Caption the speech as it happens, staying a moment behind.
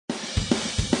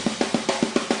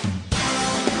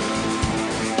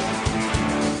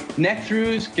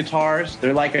Neck-throughs, guitars,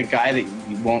 they're like a guy that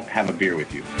you won't have a beer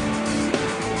with you.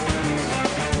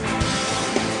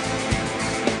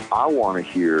 I want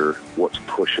to hear what's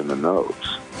pushing the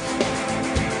notes.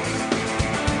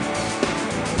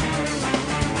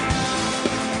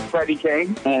 Freddie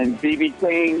King and B.B.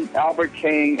 King, Albert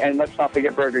King, and let's not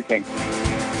forget Burger King.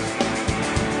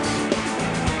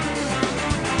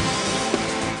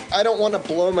 I don't want to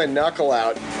blow my knuckle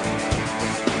out.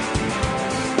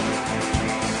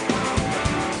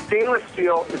 Stainless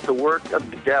steel is the work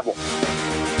of the devil.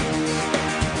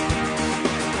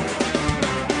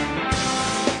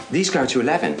 These go to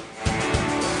 11.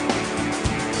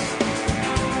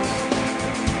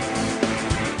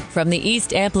 From the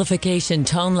East Amplification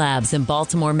Tone Labs in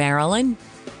Baltimore, Maryland,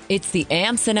 it's the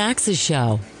Amps and Axes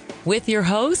Show with your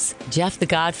hosts, Jeff the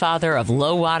Godfather of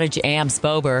Low Wattage Amps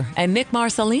Bober and Mick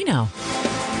Marcelino.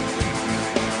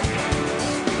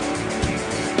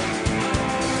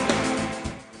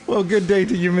 Well, good day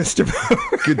to you, Mr.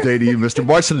 Bober. Good day to you, Mr.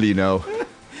 Marcelino.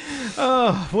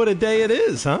 Oh, what a day it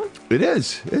is, huh? It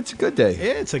is. It's a good day.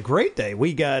 Yeah, it's a great day.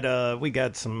 We got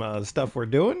some stuff we're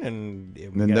doing, and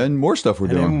then more stuff we're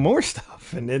doing. And then more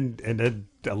stuff, and then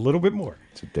a little bit more.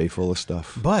 It's a day full of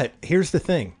stuff. But here's the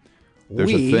thing. There's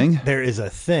a thing? There is a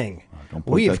thing.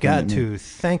 We've got to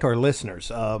thank our listeners.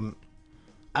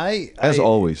 As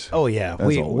always. Oh yeah,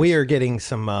 we are getting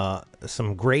some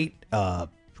great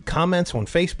comments on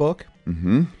Facebook.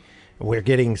 Mm-hmm. We're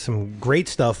getting some great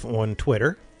stuff on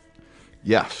Twitter.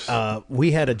 Yes.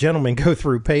 We had a gentleman go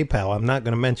through PayPal. I'm not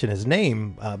going to mention his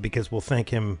name because we'll thank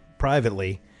him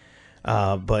privately,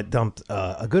 but dumped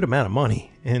a good amount of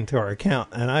money into our account.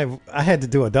 And I had to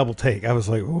do a double take. I was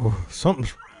like, "Oh,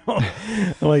 something's wrong."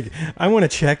 Like, I want to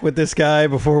check with this guy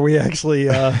before we actually,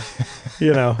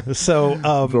 so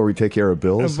before we take care of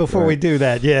bills. Before we do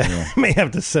that, I may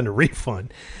have to send a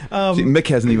refund. See, Mick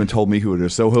hasn't even told me who it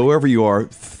is. So whoever you are,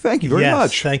 thank you very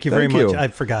much. Thank you very much. I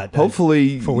forgot.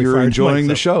 Hopefully you're enjoying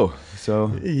the show.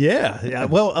 So yeah.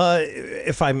 Well,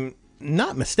 if I'm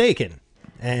not mistaken,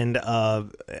 and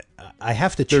I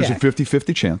have to check. There's a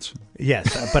 50-50 chance.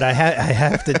 Yes, but I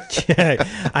have to check.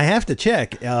 I have to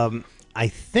check. I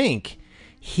think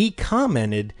he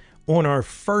commented on our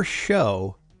first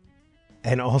show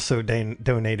and also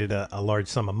donated a large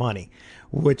sum of money,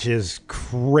 which is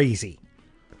crazy.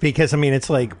 Because, I mean, it's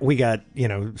like we got,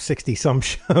 60 some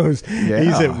shows. Yeah.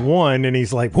 He's at one and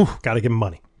he's like, got to give him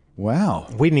money. Wow.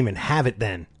 We didn't even have it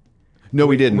then. No,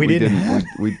 we didn't. We didn't.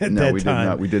 We did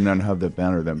not. We did not have that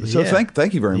banner then. So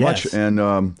thank you very much. And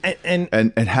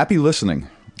happy listening.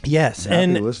 Yes,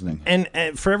 happy listening.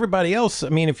 And for everybody else, I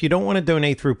mean, if you don't want to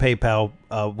donate through PayPal,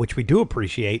 which we do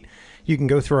appreciate, you can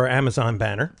go through our Amazon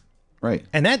banner. Right.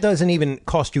 And that doesn't even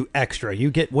cost you extra.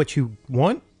 You get what you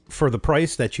want for the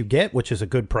price that you get, which is a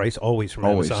good price always from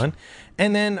Amazon.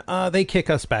 And then they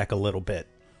kick us back a little bit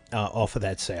off of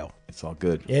that sale. It's all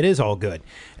good. It is all good.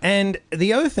 And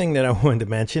the other thing that I wanted to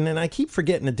mention, and I keep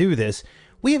forgetting to do this,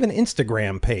 we have an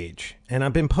Instagram page, and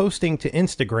I've been posting to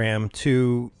Instagram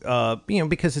to,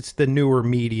 because it's the newer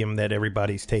medium that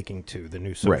everybody's taking to, the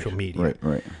new social media.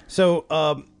 Right.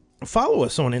 So follow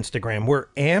us on Instagram. We're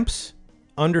amps_,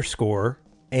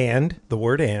 and the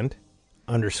word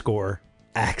 _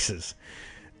 axes.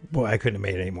 Boy, I couldn't have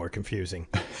made it any more confusing.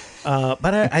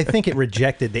 But I think it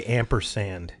rejected the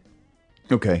ampersand.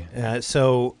 Okay.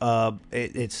 So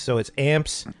it's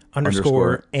amps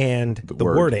 _ and the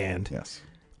word and. Yes.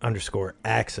 _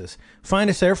 axis. Find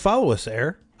us there, follow us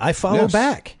there. I follow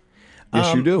back.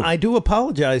 Yes, you do. I do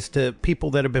apologize to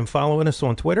people that have been following us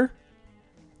on Twitter.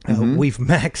 We've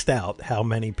maxed out how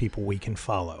many people we can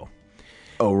follow.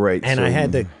 Oh, right. And I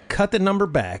had to cut the number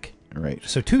back. Right.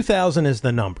 So 2,000 is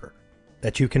the number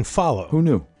that you can follow. Who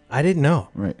knew? I didn't know.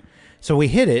 Right. So we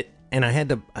hit it, and I had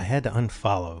to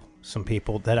unfollow some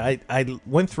people that I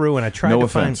went through and I tried to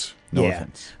find. No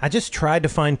offense. I just tried to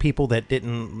find people that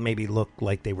didn't maybe look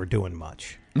like they were doing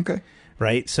much. Okay.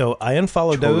 Right? So I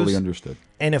unfollowed those. Totally understood.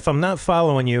 And if I'm not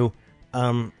following you,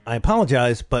 I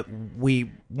apologize, but we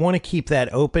want to keep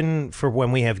that open for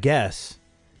when we have guests.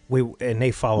 And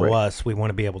they follow us. We want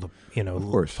to be able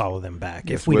to, follow them back.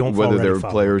 Yes, if we don't follow whether they're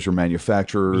players or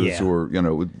manufacturers or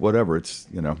whatever, it's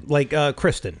like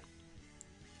Kristen.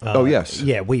 Yes.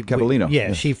 Yeah, Capellino.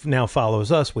 Yes. She now follows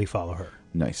us. We follow her.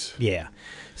 Nice. Yeah.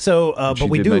 So, but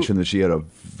we did do mention that she had a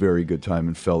very good time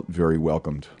and felt very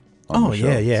welcomed. On the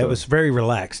show, yeah. So. It was very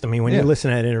relaxed. I mean, when you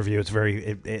listen to that interview, it's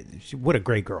very. What a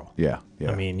great girl. Yeah.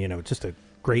 I mean, just a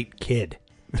great kid.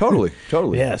 Totally.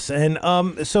 Yes, and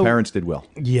so parents did well.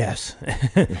 Yes,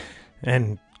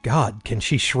 and God, can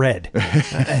she shred?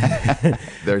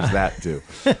 There's that too.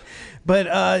 But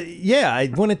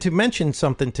I wanted to mention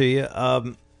something to you.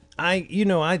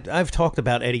 I've talked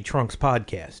about Eddie Trunk's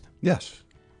podcast. Yes,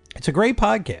 it's a great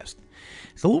podcast.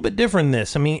 It's a little bit different than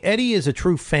this. I mean, Eddie is a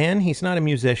true fan. He's not a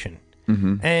musician.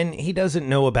 And he doesn't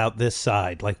know about this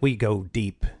side. Like, we go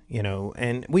deep,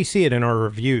 and we see it in our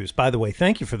reviews. By the way,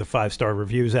 thank you for the 5-star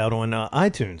reviews out on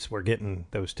iTunes. We're getting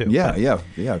those too. Yeah.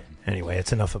 Anyway,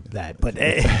 it's enough of that. But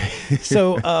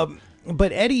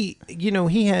but Eddie,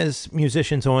 he has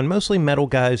musicians on, mostly metal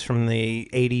guys from the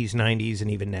 80s, 90s,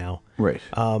 and even now. Right.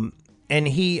 And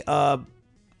he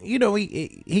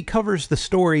covers the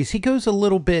stories. He goes a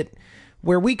little bit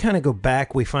where we kind of go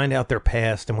back, we find out their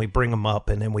past, and we bring them up,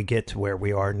 and then we get to where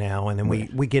we are now, and then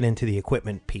we get into the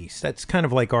equipment piece. That's kind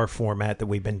of like our format that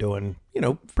we've been doing,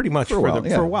 pretty much for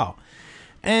a while.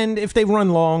 And if they run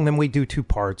long, then we do 2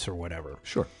 parts or whatever.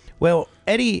 Sure. Well,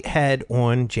 Eddie had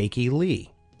on Jakey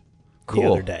Lee the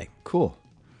other day. Cool.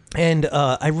 And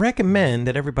I recommend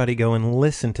that everybody go and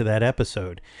listen to that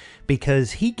episode,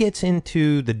 because he gets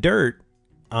into the dirt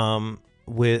about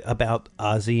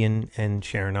Ozzy and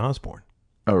Sharon Osbourne.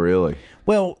 Oh, really?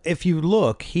 Well, if you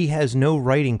look, he has no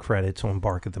writing credits on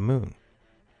Bark at the Moon.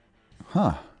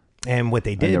 Huh. And what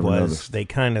they did was they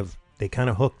kind of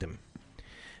hooked him.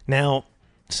 Now,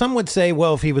 some would say,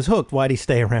 well, if he was hooked, why'd he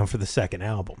stay around for the second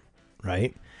album,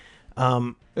 right?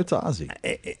 It's Ozzy.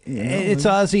 It's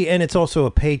Ozzy, and it's also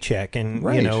a paycheck, and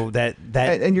right. that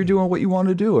and you're doing what you want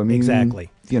to do. I mean, exactly.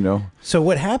 So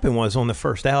what happened was, on the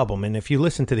first album, and if you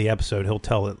listen to the episode, he'll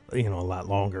tell it, a lot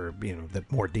longer, the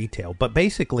more detail. But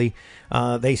basically,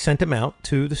 they sent him out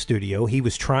to the studio. He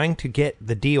was trying to get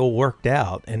the deal worked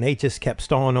out, and they just kept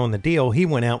stalling on the deal. He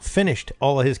went out, finished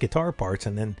all of his guitar parts,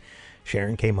 and then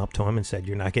Sharon came up to him and said,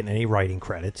 "You're not getting any writing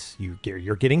credits.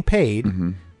 You're getting paid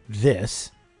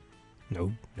this."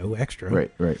 No extra.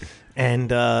 Right. And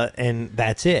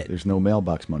that's it. There's no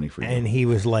mailbox money for you. And he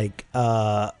was like,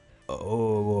 what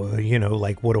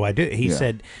do I do? He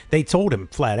said they told him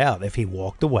flat out if he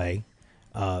walked away,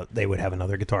 they would have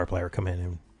another guitar player come in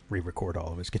and re-record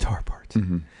all of his guitar parts.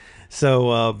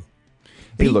 So,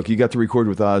 hey, look, you got to record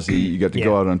with Ozzy. You got to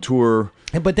go out on tour.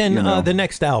 But then the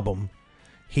next album,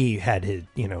 he had his,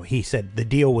 he said the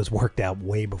deal was worked out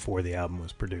way before the album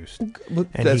was produced. Well,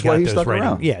 that's why he stuck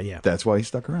around. Yeah. That's why he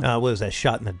stuck around. What was that?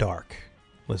 Shot in the Dark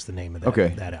was the name of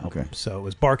that album. Okay. So it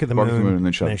was Bark at the Moon, and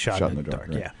then Shot in the Dark.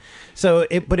 Right. Yeah. So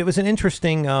but it was an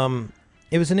interesting,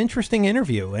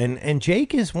 interview. And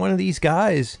Jake is one of these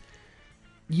guys,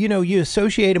 you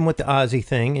associate him with the Ozzy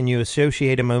thing, and you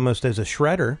associate him almost as a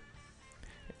shredder.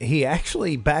 He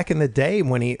actually, back in the day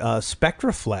when he,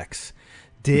 Spectraflex,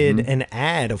 did an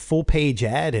ad, a full-page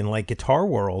ad in like Guitar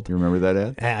World. You remember that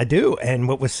ad? I do. And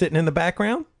what was sitting in the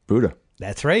background? Buddha.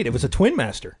 That's right. It was a Twin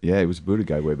Master. Yeah, he was a Buddha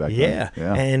guy way back then.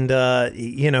 Yeah. And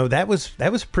that was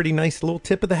a pretty nice little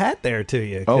tip of the hat there to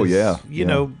you. Oh yeah.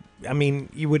 I mean,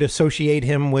 you would associate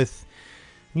him with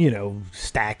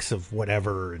stacks of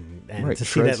whatever, and right. to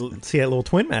see that little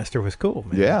Twin Master was cool,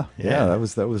 man. Yeah. That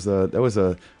was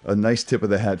a nice tip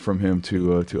of the hat from him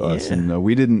to us, and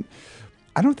we didn't.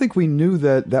 I don't think we knew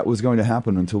that was going to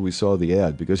happen until we saw the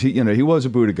ad, because he was a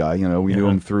Buddha guy. We knew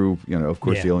him through, of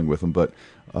course, dealing with him. But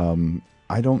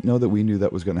I don't know that we knew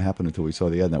that was going to happen until we saw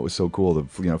the ad. And that was so cool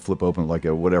to flip open like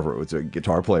a whatever, it was a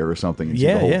guitar player or something. And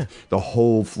see the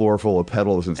whole floor full of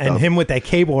pedals and stuff. And him with that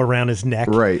cable around his neck.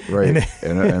 Right.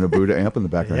 and a Buddha amp in the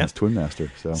background. It's Twin Master.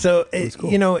 So it's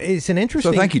cool. It's an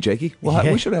interesting. So thank you, Jakey. Well,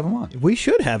 we should have him on. We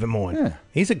should have him on. Yeah.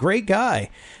 He's a great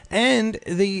guy. And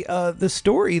the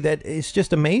story that is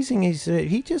just amazing is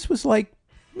he just was like,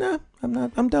 no,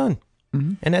 I'm done.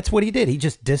 And that's what he did. He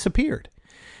just disappeared.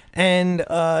 And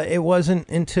it wasn't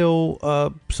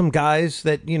until some guys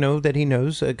that that he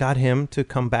knows got him to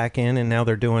come back in, and now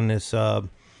they're doing this.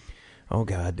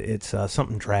 It's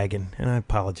something Dragon, and I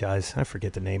apologize, I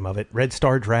forget the name of it. Red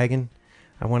Star Dragon,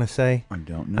 I want to say. I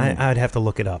don't know. I'd have to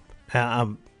look it up.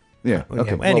 Yeah.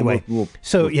 Okay. Anyway, we'll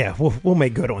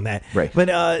make good on that. Right.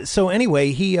 But so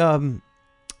anyway, he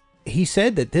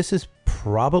said that this is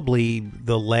probably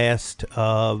the last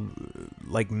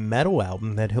metal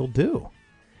album that he'll do.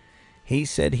 He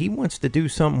said he wants to do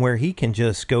something where he can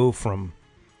just go from,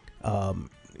 a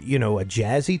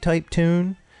jazzy type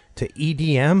tune to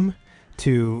EDM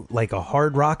to like a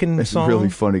hard rocking song. It's really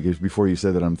funny because before you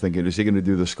said that, I'm thinking, is he going to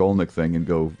do the Skolnick thing and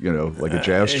go, like a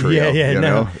jazz trio?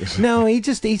 No.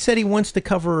 He said he wants to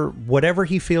cover whatever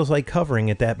he feels like covering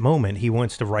at that moment. He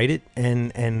wants to write it,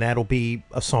 and that'll be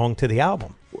a song to the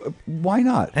album. Why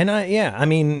not? And I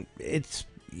mean, it's.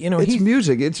 it's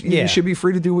music. You should be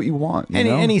free to do what you want.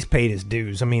 And he's paid his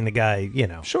dues. I mean, the guy,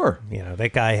 sure,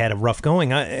 that guy had a rough going.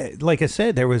 Like I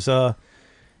said, there was the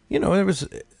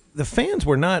fans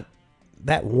were not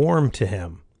that warm to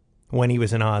him when he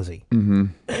was in Ozzy.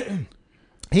 Mm-hmm.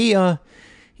 He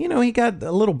got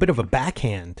a little bit of a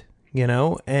backhand,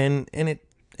 and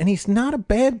he's not a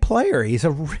bad player. He's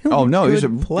a really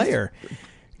good player.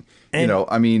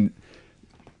 I mean,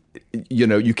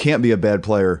 you can't be a bad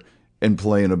player and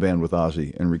play in a band with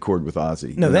Ozzy and record with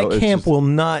Ozzy. No, that camp will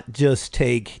not just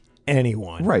take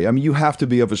anyone. Right. I mean, you have to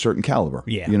be of a certain caliber.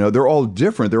 Yeah. They're all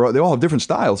different. They all have different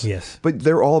styles. Yes. But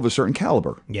they're all of a certain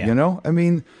caliber. Yeah. I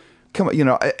mean, come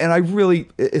on, and I really,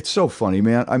 it's so funny,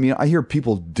 man. I mean, I hear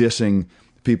people dissing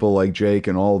people like Jake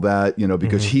and all that,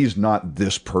 because he's not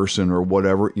this person or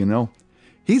whatever,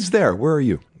 He's there. Where are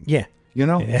you? Yeah.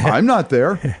 I'm not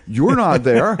there. You're not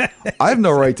there. I have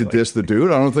no right to diss the dude.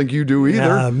 I don't think you do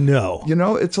either.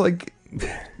 No. It's like,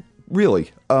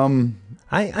 really.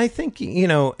 I think,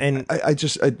 and I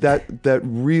just, that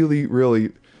really,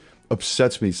 really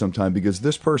upsets me sometimes, because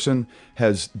this person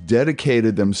has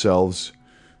dedicated themselves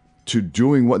to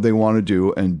doing what they want to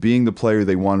do and being the player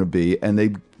they want to be. And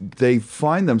they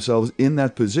find themselves in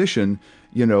that position,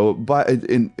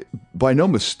 by no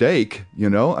mistake,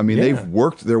 I mean, they've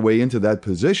worked their way into that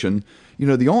position.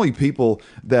 The only people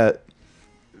that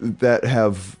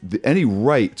have any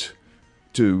right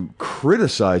to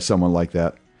criticize someone like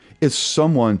that is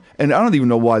someone, and I don't even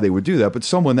know why they would do that, but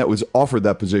someone that was offered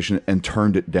that position and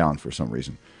turned it down for some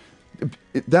reason.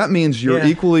 That means you're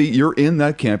in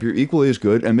that camp, you're equally as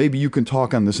good, and maybe you can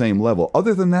talk on the same level.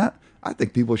 Other than that, I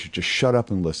think people should just shut up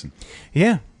and listen.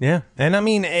 Yeah. And I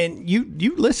mean, and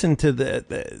you listen to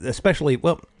especially,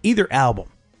 either album.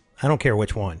 I don't care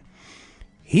which one.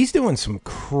 He's doing some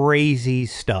crazy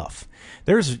stuff.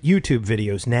 There's YouTube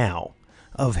videos now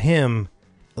of him,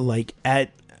 like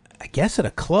at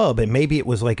a club, and maybe it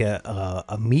was like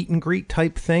a meet and greet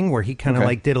type thing where he kind of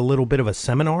like did a little bit of a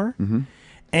seminar. Mm-hmm.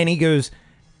 And he goes,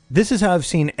 "This is how I've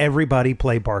seen everybody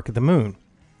play Bark at the Moon,"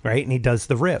 right? And he does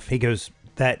the riff. He goes,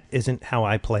 "That isn't how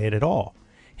I play it at all."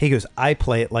 He goes, "I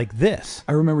play it like this."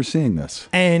 I remember seeing this.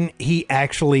 And he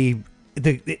actually,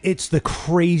 it's the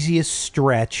craziest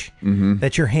stretch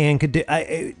that your hand could do.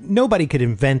 Nobody could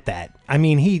invent that. I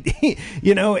mean, he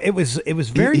it was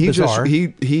very bizarre.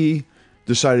 He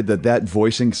decided that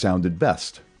voicing sounded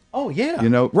best. Oh, yeah.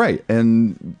 Right.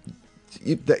 And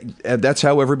that's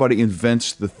how everybody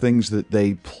invents the things that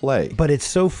they play. But it's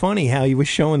so funny how he was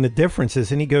showing the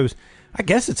differences, and he goes, "I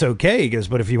guess it's okay." He goes,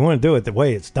 "But if you want to do it the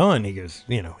way it's done," he goes,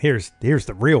 here's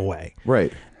the real way.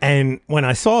 Right. And when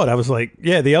I saw it, I was like,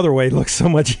 yeah, the other way looks so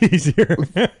much easier.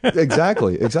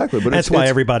 Exactly. But that's why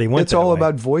everybody went It's all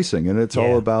about voicing, and it's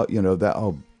all about,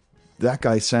 that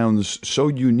guy sounds so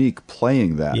unique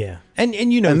playing that. Yeah. And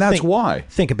that's why.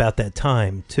 Think about that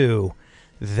time, too.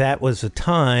 That was a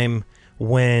time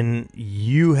when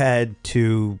you had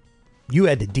to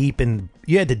dig in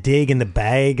the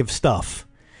bag of stuff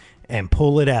and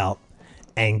pull it out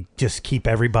and just keep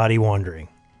everybody wondering.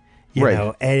 You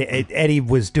know, Eddie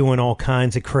was doing all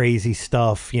kinds of crazy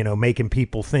stuff, making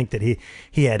people think that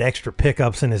he had extra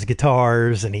pickups in his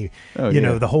guitars, and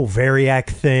the whole Variac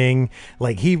thing.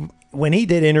 Like when he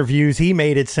did interviews, he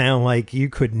made it sound like you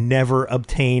could never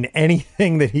obtain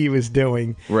anything that he was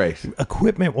doing, right,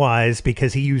 equipment-wise,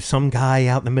 because he used some guy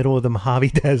out in the middle of the Mojave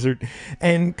Desert,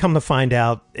 and come to find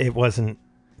out it wasn't.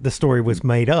 The story was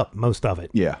made up, most of it.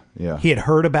 Yeah. He had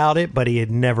heard about it, but he had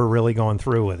never really gone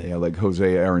through with it. Yeah, like Jose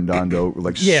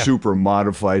Arredondo, super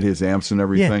modified his amps and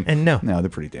everything. Yeah, and no, they're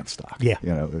pretty damn stock. Yeah.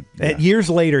 Years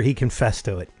later, he confessed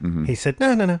to it. Mm-hmm. He said,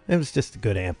 no, it was just a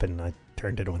good amp, and I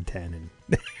turned it on 10.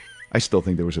 And I still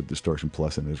think there was a Distortion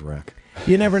Plus in his rack.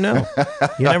 You never know.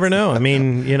 I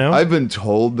mean, I've been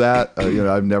told that.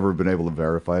 I've never been able to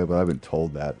verify it, but I've been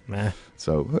told that. Nah.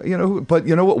 So, but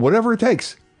you know what? Whatever it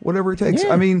takes.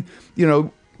 Yeah. I mean,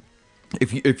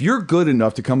 if you're good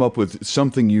enough to come up with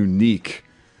something unique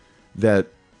that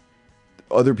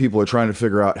other people are trying to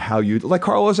figure out how you, like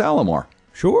Carlos Alomar.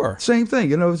 Sure. Same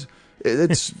thing.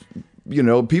 It's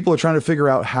people are trying to figure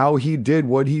out how he did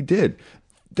what he did.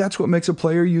 That's what makes a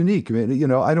player unique. I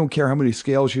mean, I don't care how many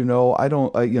scales you know. I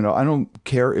don't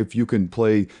care if you can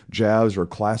play jazz or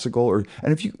classical, and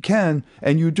if you can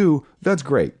and you do, that's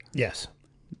great. Yes.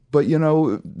 But,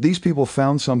 these people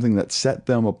found something that set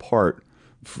them apart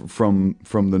from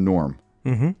the norm.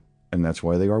 Mm-hmm. And that's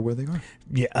why they are where they are.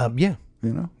 Yeah.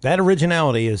 That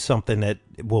originality is something that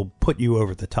will put you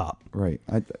over the top. Right.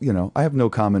 I have no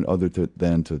comment other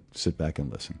than to sit back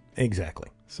and listen. Exactly.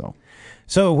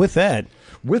 So with that,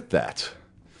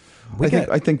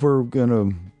 I think we're going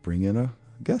to bring in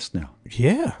guest now.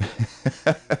 Yeah.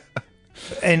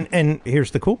 and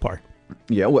here's the cool part.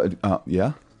 Yeah. What?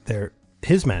 Yeah.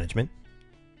 His management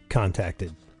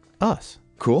contacted us.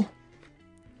 Cool.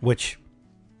 Which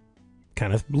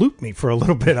kind of looped me for a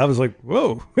little bit. I was like,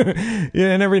 whoa. Yeah,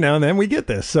 and every now and then we get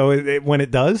this. So when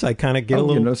it does, I kind of get a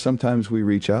little... You know, sometimes we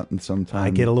reach out and sometimes... I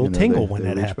get a little tingle when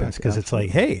that happens because it's like,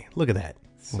 hey, look at that.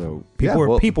 So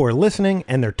people are listening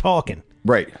and they're talking.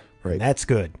 Right. And that's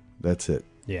good. That's it.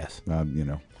 Yes. You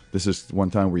know, this is one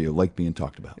time where you like being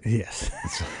talked about. Yes.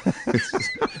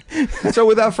 So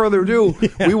without further ado,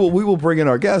 we will bring in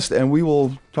our guest and we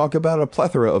will talk about a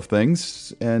plethora of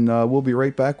things. And we'll be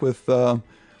right back with the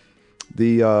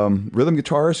rhythm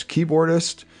guitarist,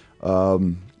 keyboardist,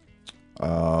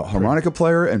 harmonica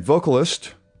player, and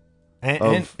vocalist. And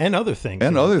other things.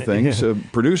 And other things.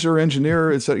 Producer, engineer,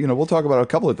 we'll talk about a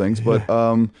couple of things, but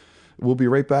we'll be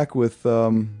right back with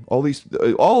all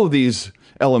of these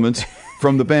elements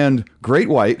from the band Great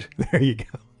White. There you go.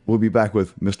 We'll be back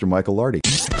with Mr. Michael Lardie.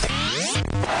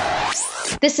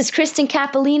 This is Kristen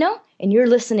Capolino, and you're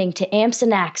listening to Amps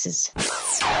and Axes.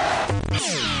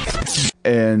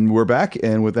 And we're back,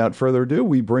 and without further ado,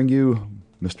 we bring you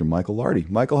Mr. Michael Lardie.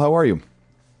 Michael, how are you?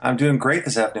 I'm doing great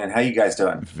this afternoon. How you guys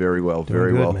doing? Very well,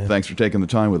 very well. Man. Thanks for taking the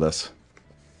time with us.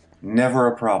 Never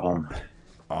a problem.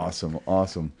 Awesome.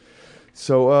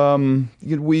 So,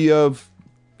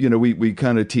 we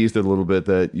kind of teased it a little bit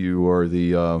that you are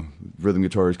the rhythm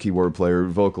guitarist, keyboard player,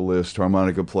 vocalist,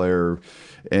 harmonica player,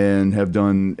 and have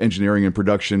done engineering and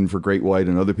production for Great White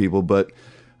and other people. But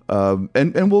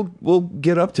and we'll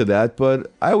get up to that.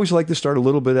 But I always like to start a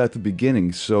little bit at the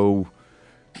beginning. So,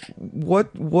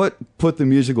 what put the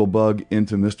musical bug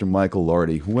into Mr. Michael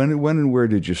Lardie? When and where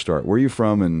did you start? Where are you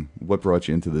from, and what brought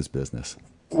you into this business?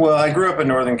 Well, I grew up in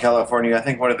Northern California. I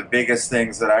think one of the biggest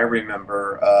things that I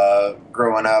remember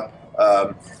growing up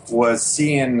was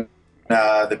seeing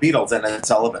the Beatles and Ed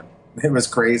Sullivan. It was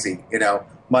crazy. You know,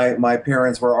 my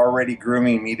parents were already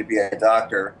grooming me to be a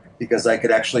doctor because I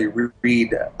could actually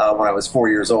read when I was 4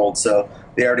 years old. So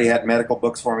they already had medical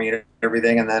books for me and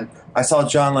everything. And then I saw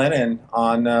John Lennon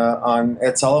on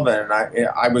Ed Sullivan, and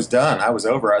I was done. I was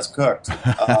over. I was cooked.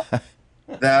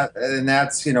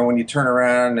 That's when you turn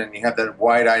around and you have that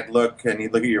wide-eyed look and you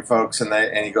look at your folks and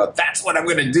you go, that's what I'm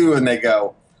going to do, and they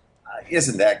go,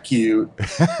 isn't that cute?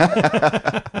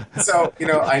 So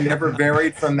I never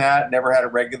varied from that. Never had a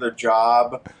regular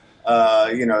job.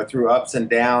 Through ups and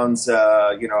downs.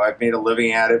 I've made a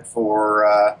living at it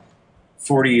for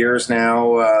 40 years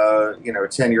now.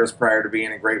 10 years prior to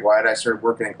being in Great White, I started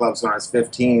working in clubs when I was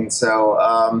 15. So,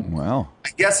 wow. I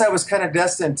guess I was kind of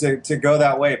destined to go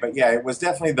that way. But yeah, it was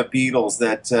definitely the Beatles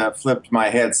that flipped my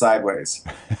head sideways.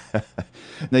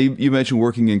 Now, you mentioned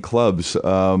working in clubs.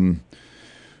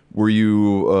 Were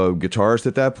you a guitarist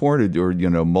at that point, or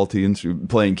multi-instrument,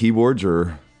 playing keyboards,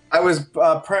 or? I was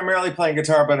primarily playing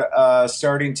guitar, but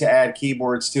starting to add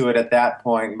keyboards to it at that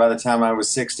point. By the time I was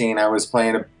 16, I was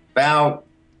playing about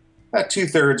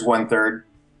 2/3, 1/3.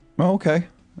 Oh, okay.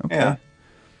 Yeah.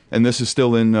 And this is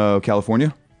still in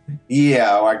California?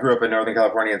 Yeah, I grew up in Northern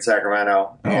California in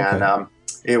Sacramento, and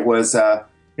it was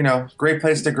great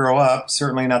place to grow up.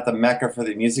 Certainly not the mecca for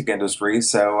the music industry.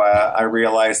 So I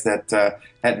realized that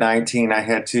at 19, I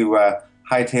had to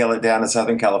hightail it down to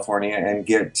Southern California and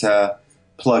get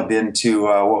plugged into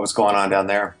what was going on down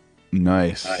there.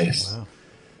 Nice. Wow.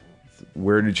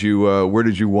 Where did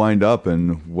you wind up,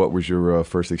 and what was your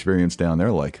first experience down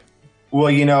there like?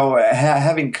 Well,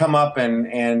 having come up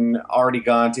and already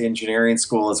gone to engineering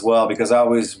school as well, because I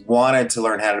always wanted to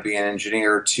learn how to be an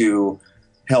engineer to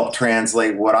help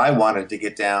translate what I wanted to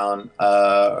get down,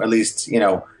 or at least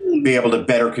be able to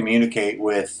better communicate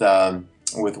with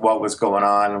what was going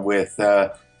on with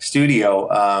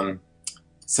studio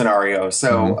scenario.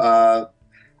 So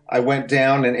I went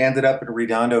down and ended up at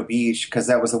Redondo Beach because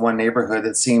that was the one neighborhood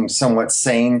that seemed somewhat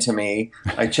sane to me.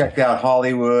 I checked out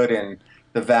Hollywood and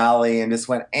the Valley and just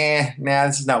went, nah,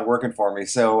 this is not working for me.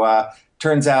 So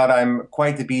turns out I'm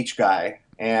quite the beach guy,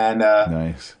 and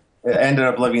nice. Ended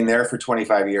up living there for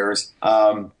 25 years.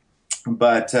 It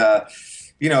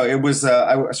was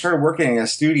I started working in a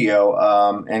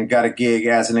studio and got a gig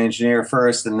as an engineer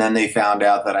first, and then they found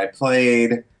out that I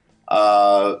played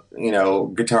guitar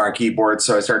and keyboard.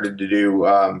 So I started to do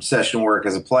session work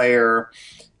as a player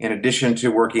in addition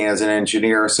to working as an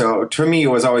engineer. So to me, it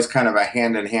was always kind of a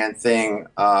hand-in-hand thing,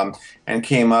 and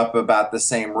came up about the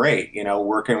same rate,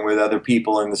 working with other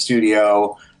people in the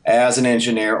studio as an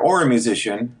engineer or a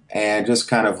musician, and just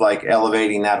kind of like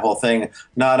elevating that whole thing,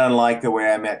 not unlike the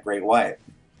way I met Great White.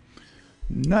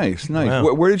 Nice.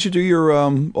 Wow. Where did you do your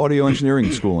audio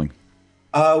engineering schooling?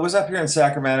 It was up here in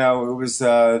Sacramento. It was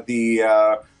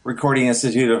the Recording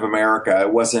Institute of America.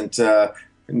 It wasn't,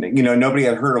 nobody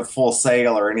had heard of Full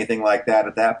Sail or anything like that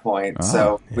at that point.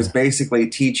 It was basically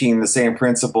teaching the same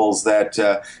principles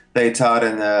that they taught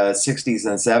in the 60s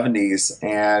and 70s.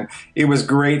 And it was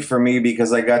great for me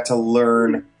because I got to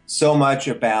learn so much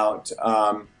about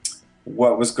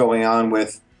what was going on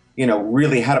with,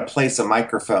 really how to place a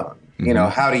microphone,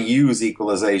 how to use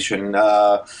equalization,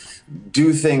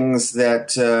 do things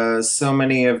that so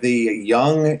many of the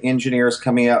young engineers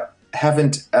coming up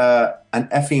haven't an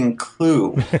effing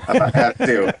clue about how to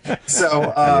do.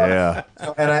 So,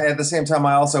 and at the same time,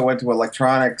 I also went to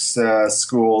electronics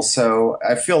school, so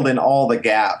I filled in all the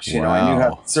gaps. I knew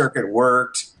how the circuit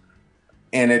worked,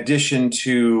 in addition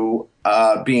to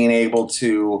being able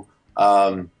to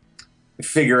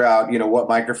figure out, what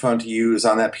microphone to use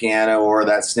on that piano or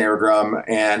that snare drum.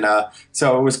 And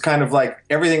so it was kind of like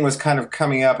everything was kind of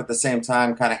coming up at the same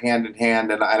time, kind of hand in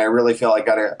hand. And I really feel I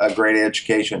got a great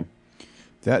education.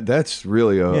 That's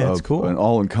really cool. An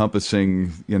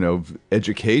all-encompassing,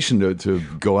 education to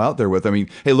go out there with. I mean,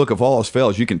 hey, look, if all else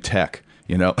fails, you can tech.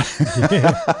 It's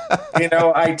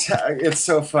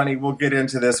so funny. We'll get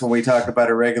into this when we talk about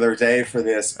a regular day for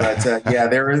this, but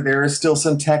there is still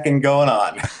some teching going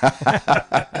on.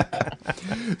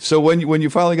 So when you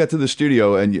finally got to the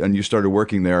studio and you started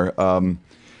working there,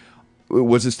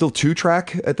 was it still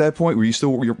 2-track at that point? Were you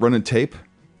still running tape?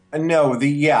 No,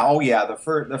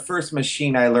 the first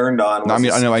machine I learned on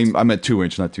was I meant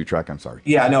 2-inch, not 2-track. I'm sorry.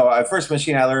 Yeah, no, the first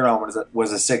machine I learned on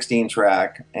was a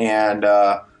 16-track, and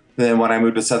then when I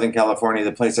moved to Southern California,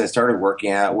 the place I started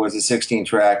working at was a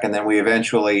 16-track, and then we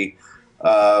eventually,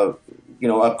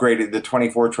 upgraded the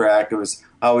 24-track.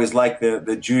 I always liked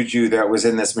the juju that was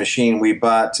in this machine. We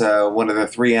bought one of the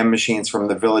 3M machines from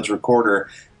the Village Recorder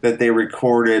that they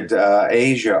recorded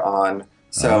Asia on.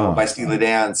 By Steely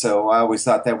Dan. So I always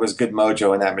thought that was good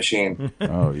mojo in that machine.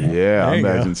 Oh yeah, I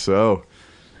imagine so.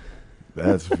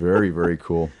 That's very, very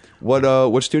cool.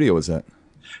 What studio was that?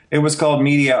 It was called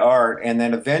Media Art, and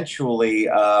then eventually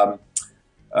a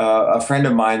friend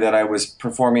of mine that I was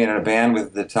performing in a band with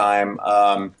at the time,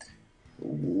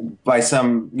 by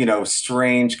some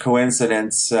strange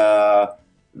coincidence, the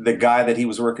guy that he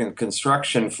was working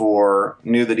construction for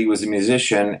knew that he was a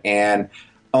musician and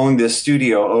owned this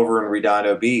studio over in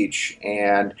Redondo Beach,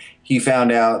 and he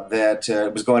found out that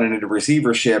it was going into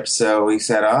receivership. So he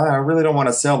said, I really don't want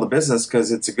to sell the business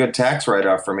because it's a good tax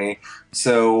write-off for me.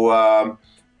 So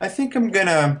I think I'm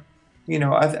gonna,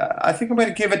 I think I'm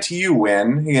gonna give it to you,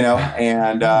 Win.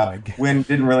 And Win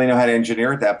didn't really know how to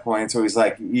engineer at that point, so he's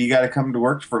like, you got to come to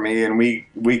work for me, and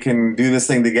we can do this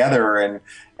thing together.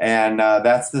 And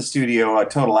that's the studio,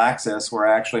 Total Access, where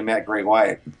I actually met Great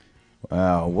White.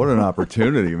 Wow, what an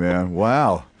opportunity, man.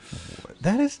 Wow.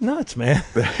 That is nuts, man.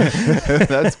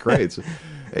 That's great. So,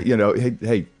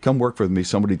 hey, come work with me.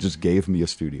 Somebody just gave me a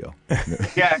studio.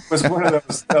 Yeah, it was one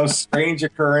of those strange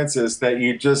occurrences that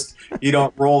you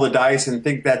don't roll the dice and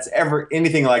think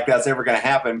anything like that's ever going to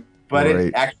happen, but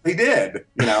It actually did,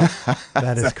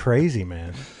 That is crazy,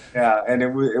 man. Yeah,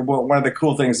 and one of the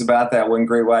cool things about that, when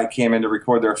Great White came in to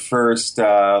record their first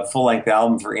full-length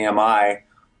album for EMI,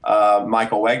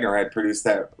 Michael Wagner had produced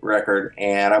that record,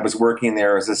 and I was working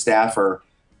there as a staffer.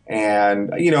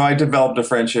 And, I developed a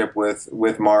friendship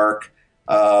with Mark,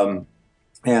 and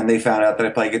they found out that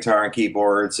I play guitar and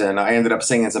keyboards, and I ended up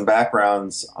singing some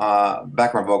background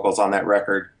vocals on that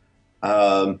record.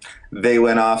 They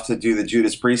went off to do the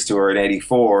Judas Priest tour in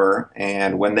 '84,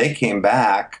 and when they came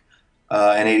back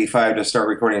in '85 to start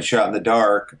recording Shot in the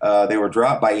Dark, they were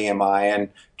dropped by EMI and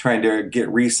trying to get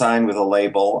re-signed with a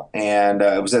label. And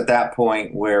it was at that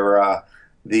point where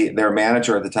their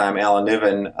manager at the time, Alan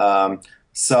Niven,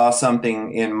 saw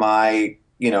something in my,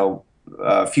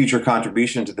 future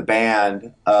contribution to the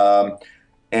band,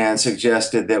 and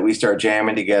suggested that we start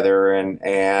jamming together, and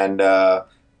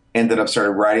ended up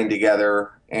started writing together.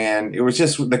 And it was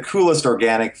just the coolest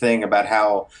organic thing about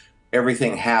how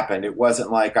everything happened. It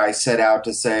wasn't like I set out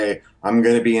to say, I'm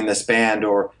going to be in this band,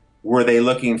 or were they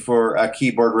looking for a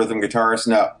keyboard rhythm guitarist?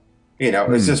 No.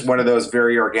 It's just one of those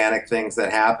very organic things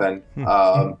that happened.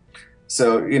 And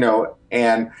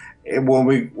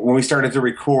when we started to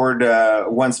record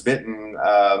Once Bitten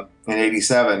in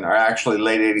 '87, or actually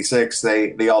late '86,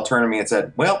 they all turned to me and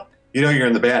said, well, you're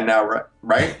in the band now,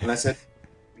 right? And I said,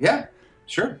 yeah,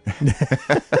 sure.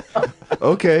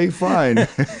 Okay, fine.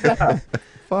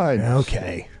 Fine.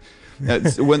 Okay.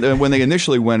 When they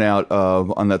initially went out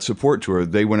on that support tour,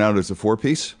 they went out as a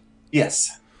 4-piece?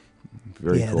 Yes.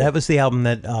 Very cool. That was the album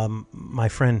that my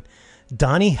friend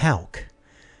Donnie Houck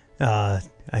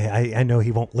I know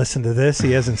he won't listen to this.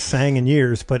 He hasn't sang in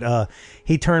years, but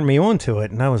he turned me on to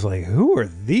it, and I was like, who are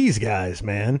these guys,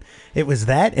 man? It was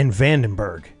that and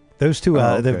Vandenberg. Those two,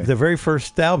 the very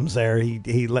first albums there,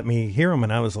 he let me hear them,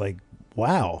 and I was like,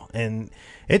 wow. And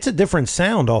it's a different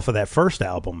sound off of that first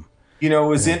album. You know, it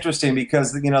was interesting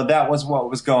because, you know, that was what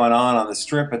was going on the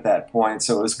strip at that point.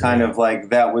 So it was kind of like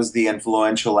that was the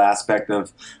influential aspect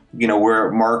of, you know,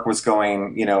 where Mark was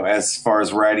going, you know, as far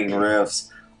as writing riffs.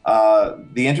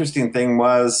 The interesting thing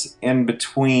was in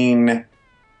between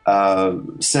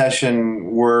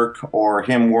session work or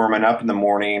him warming up in the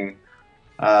morning,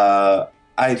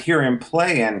 I'd hear him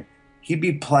play, and he'd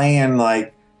be playing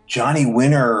like Johnny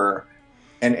Winter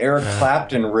and Eric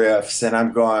Clapton riffs, and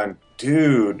I'm going,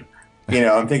 dude, you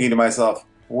know, I'm thinking to myself,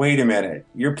 wait a minute,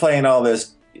 you're playing all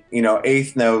this, you know,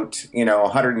 eighth note, you know,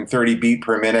 130 beat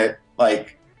per minute,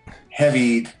 like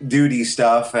heavy duty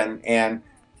stuff, and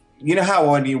you know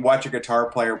how when you watch a guitar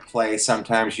player play,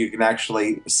 sometimes you can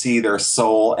actually see their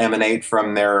soul emanate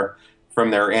from their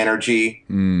energy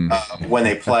when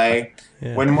they play.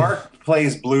 When Mark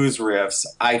plays blues riffs,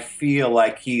 I feel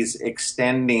like he's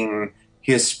extending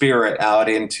his spirit out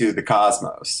into the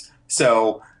cosmos.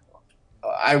 So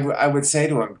I would say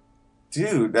to him,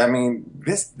 dude, I mean,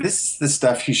 this is the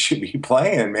stuff you should be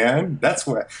playing, man. This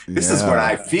is what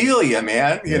I feel you,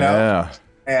 man. You know.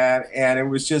 And it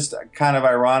was just kind of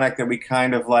ironic that we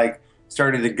kind of like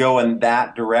started to go in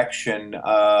that direction,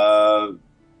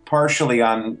 partially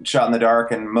on Shot in the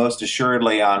Dark and most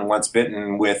assuredly on Once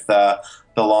Bitten with the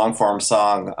long form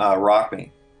song Rock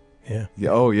Me. Yeah.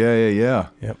 Oh, yeah.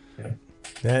 Yep.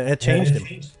 That changed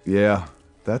him. Yeah.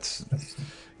 That's,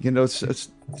 you know, it's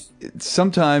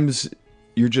sometimes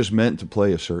you're just meant to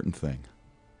play a certain thing.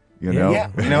 You know? Yeah,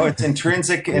 you know, it's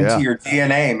intrinsic into your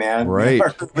DNA, man. Right.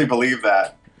 I really believe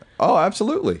that. Oh,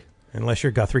 absolutely. Unless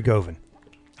you're Guthrie Govan.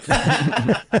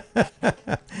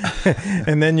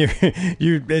 And then you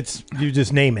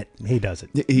just name it. He does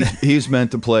it. He's meant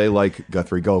to play like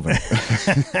Guthrie Govan.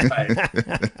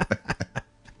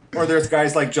 Or there's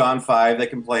guys like John Five that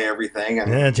can play everything. And,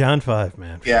 yeah, John Five,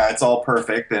 man. Yeah, it's all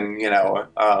perfect, and you know,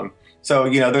 so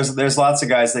you know, there's lots of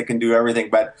guys that can do everything,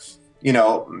 but you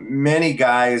know, many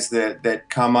guys that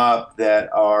come up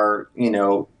that are, you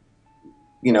know,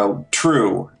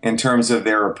 true in terms of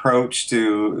their approach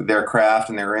to their craft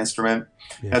and their instrument.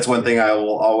 Yeah. That's one thing I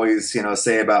will always, you know,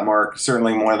 say about Mark,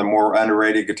 certainly one of the more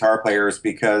underrated guitar players,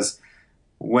 because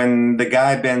when the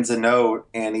guy bends a note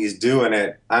and he's doing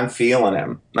it, I'm feeling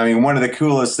him. I mean, one of the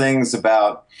coolest things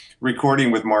about recording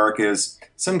with Mark is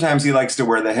sometimes he likes to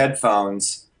wear the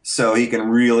headphones so he can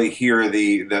really hear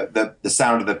the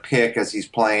sound of the pick as he's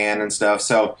playing and stuff.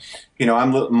 So, you know,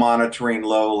 I'm monitoring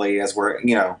lowly as we're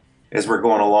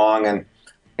going along,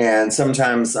 and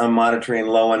sometimes I'm monitoring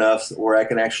low enough where I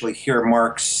can actually hear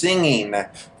Mark singing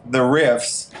the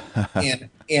riffs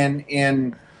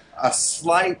in a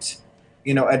slight,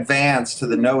 you know, advance to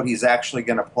the note he's actually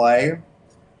going to play.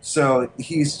 So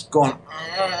he's going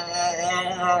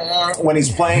when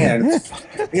he's playing.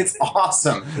 It's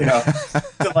awesome, you know,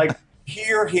 to like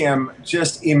hear him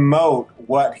just emote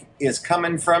what is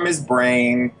coming from his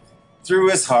brain,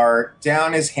 through his heart,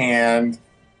 down his hand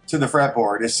to the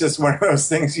fretboard. It's just one of those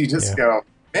things you just go,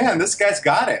 man, this guy's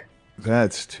got it.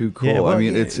 That's too cool. Yeah, well, I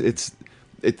mean, it's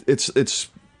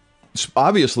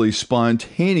obviously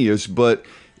spontaneous, but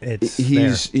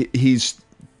he's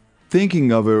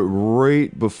thinking of it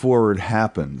right before it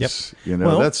happens. Yep. You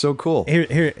know, that's so cool.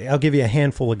 Here, I'll give you a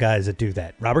handful of guys that do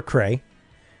that. Robert Cray,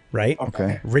 right?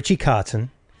 Okay. Richie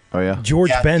Kotzen. Oh yeah.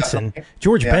 George Benson.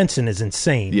 George Benson is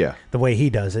insane. Yeah. The way he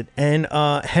does it. And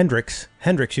Hendrix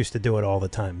used to do it all the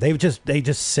time. They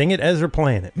just sing it as they're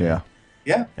playing it. Yeah.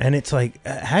 Yeah. And it's like,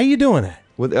 how you doing that?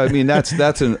 Well, I mean,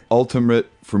 that's an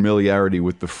ultimate familiarity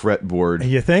with the fretboard.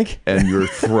 You think? And your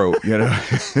throat, you know.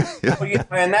 Well, you know,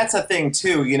 and that's a thing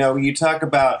too. You know, you talk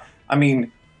about. I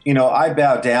mean, you know, I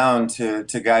bow down to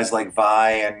guys like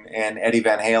Vi and Eddie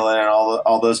Van Halen and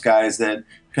all those guys that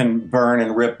can burn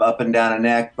and rip up and down a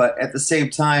neck. But at the same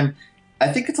time, I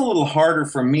think it's a little harder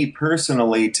for me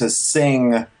personally to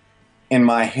sing in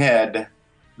my head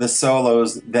the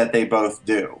solos that they both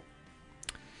do.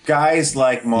 Guys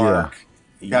like Mark,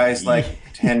 guys like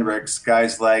Hendrix,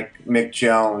 guys like Mick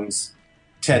Jones,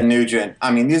 Ted Nugent.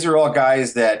 I mean, these are all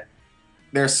guys that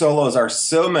their solos are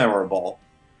so memorable.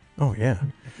 Oh, yeah.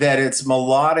 That it's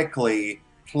melodically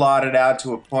plotted out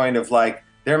to a point of like,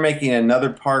 they're making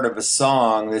another part of a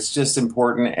song that's just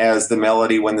important as the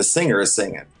melody when the singer is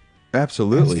singing.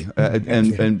 Absolutely.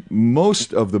 And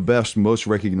most of the best, most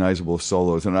recognizable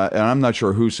solos, and I'm not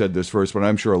sure who said this first, but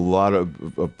I'm sure a lot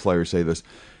of players say this,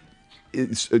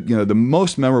 it's the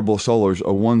most memorable solos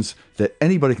are ones that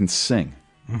anybody can sing.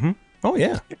 Mm-hmm. Oh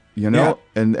yeah,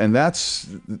 and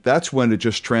that's when it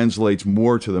just translates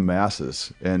more to the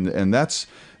masses, and that's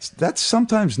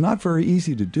sometimes not very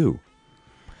easy to do.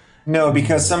 No,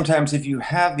 because sometimes if you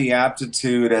have the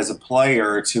aptitude as a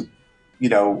player to,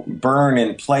 burn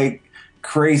and play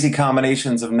crazy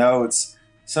combinations of notes,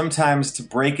 sometimes to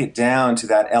break it down to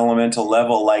that elemental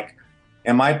level, like,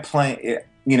 am I playing?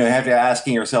 You have to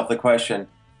asking yourself the question,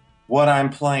 what I'm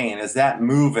playing, is that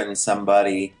moving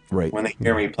somebody when they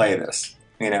hear me play this?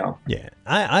 Yeah,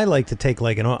 I like to take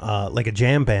like a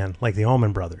jam band, like the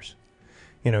Allman Brothers,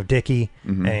 Dickie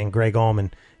and Greg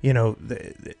Allman.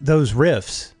 Those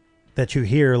riffs that you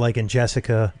hear, like in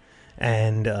Jessica,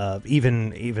 and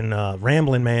even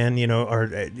Ramblin' Man,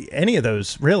 or any of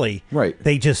those, really,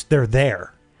 they're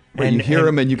there. Right, and you hear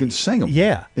them and you can sing them.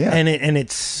 Yeah. And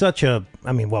it's such a,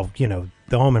 the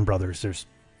Allman Brothers,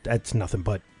 that's nothing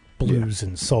but blues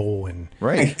and soul and,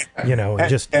 and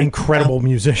just incredible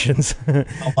musicians.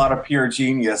 A lot of pure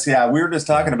genius. Yeah, we were just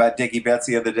talking about Dickie Betts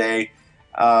the other day.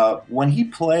 When he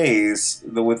plays,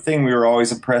 the thing we were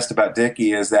always impressed about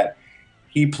Dickie is that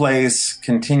he plays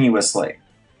continuously.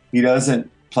 He doesn't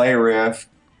play a riff,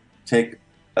 take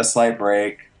a slight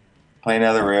break, play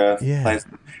another riff. Yeah.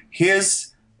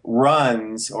 His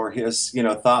runs or his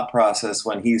thought process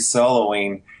when he's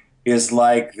soloing is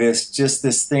like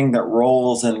this thing that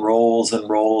rolls and rolls and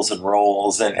rolls and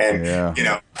rolls and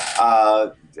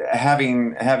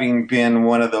having been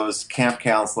one of those camp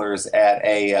counselors at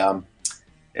a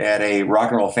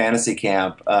rock and roll fantasy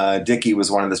camp, Dickie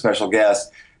was one of the special guests.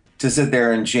 To sit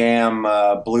there and jam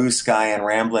Blue Sky and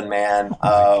Ramblin' Man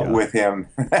with him,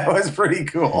 that was pretty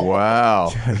cool.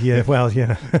 Wow. Yeah,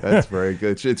 that's very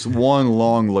good. It's one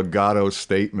long legato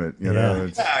statement,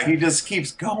 he just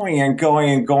keeps going and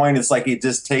going and going. It's like he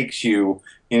just takes you,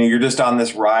 you're just on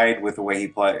this ride with the way he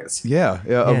plays. Yeah.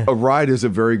 A ride is a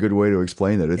very good way to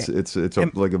explain it. It's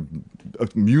like a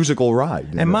musical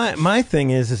ride. And my thing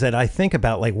is that I think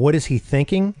about, like, what is he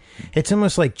thinking? It's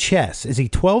almost like chess. Is he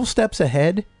 12 steps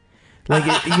ahead? Like,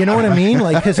 you know what I mean?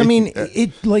 Like, because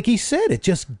it, like he said, it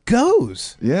just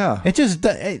goes. Yeah. It just,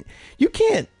 you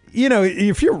can't,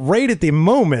 if you're right at the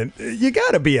moment, you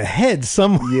got to be ahead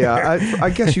somewhere. Yeah, I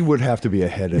guess you would have to be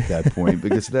ahead at that point,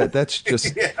 because that's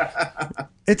just,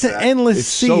 it's an endless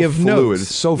sea of fluid. notes.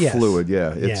 It's so fluid.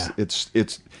 Yeah.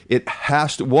 It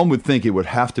has to. One would think it would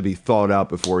have to be thought out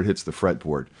before it hits the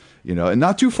fretboard, and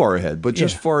not too far ahead, but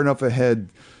just far enough ahead,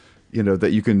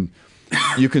 that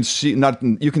you can see not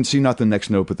the next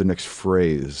note, but the next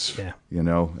phrase. Yeah.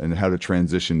 And how to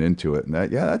transition into it, and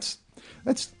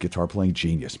that's guitar playing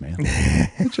genius, man.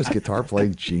 It's just guitar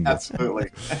playing genius. Absolutely.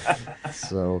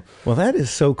 So well, that is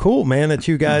so cool, man. That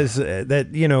you guys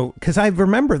because I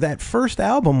remember that first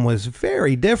album was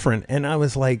very different, and I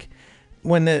was like,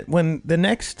 when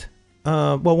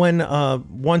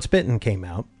Once Bitten came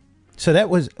out. So that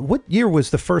was, what year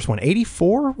was the first one?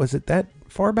 84? Was it that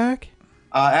far back?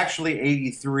 Actually,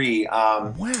 83.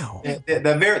 Wow.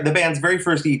 The band's very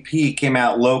first EP came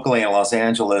out locally in Los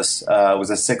Angeles. It was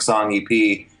a 6-song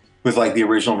EP with like the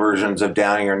original versions of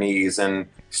Down on Your Knees and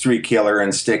Street Killer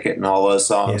and Stick It and all those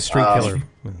songs. Yeah, Street Killer.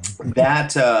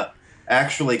 That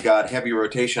actually got heavy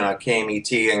rotation on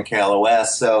KMET and KLOS.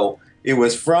 So it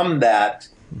was from that,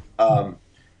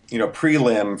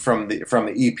 prelim from the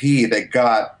EP that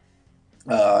got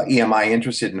EMI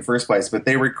interested in the first place. But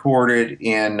they recorded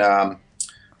in, I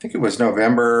think it was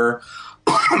November,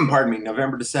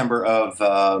 December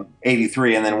of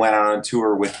 83, and then went on a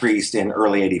tour with Priest in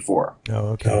early 84. Oh,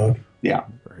 okay. Yeah.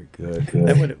 very good.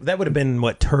 That would have been,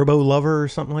 what, Turbo Lover or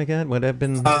something like that? Would have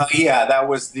been? Yeah, that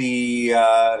was the,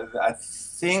 I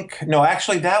think, no,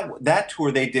 actually that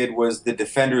tour they did was the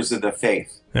Defenders of the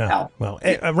Faith album. Well,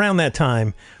 around that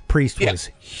time, Priest was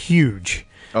huge.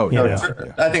 Oh, no,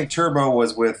 I think Turbo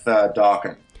was with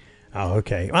Dawkins. Oh,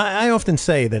 okay. I often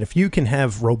say that if you can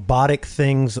have robotic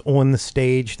things on the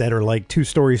stage that are like 2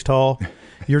 stories tall,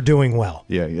 you're doing well.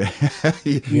 Yeah.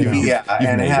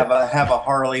 And have a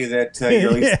Harley that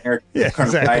you're kind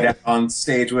of ride out on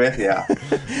stage with. Yeah.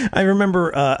 I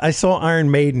remember I saw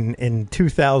Iron Maiden in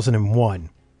 2001.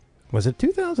 Was it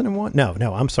 2001? No,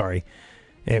 I'm sorry.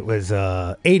 It was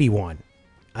 81.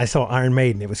 I saw Iron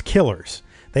Maiden. It was Killers.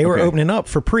 They were opening up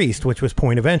for Priest, which was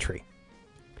Point of Entry.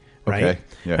 Right. Okay.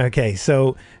 Yeah. Okay.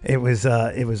 So it was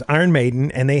Iron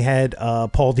Maiden, and they had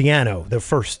Paul Di'Anno, the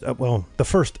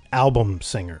first album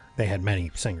singer. They had many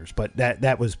singers, but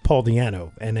that was Paul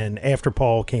Di'Anno, and then after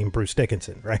Paul came Bruce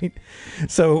Dickinson. Right.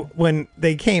 So when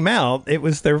they came out, it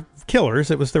was their Killers.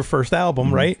 It was their first album.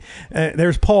 Mm-hmm. Right.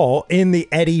 There's Paul in the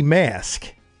Eddie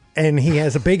mask. and he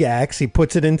has a big axe. He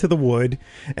puts it into the wood,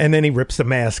 and then he rips the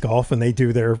mask off, and they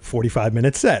do their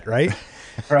 45-minute set, right?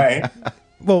 Right.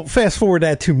 Well, fast forward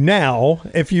that to now.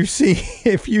 If you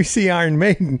see Iron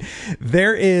Maiden,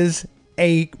 there is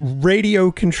a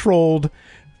radio-controlled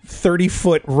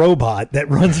 30-foot robot that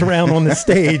runs around on the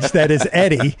stage that is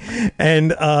Eddie,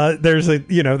 and there's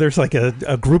like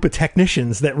a group of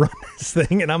technicians that run this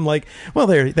thing, and I'm like, well,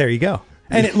 there you go.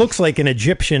 And it looks like an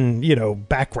Egyptian,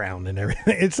 background and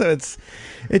everything.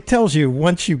 It tells you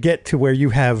once you get to where you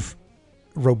have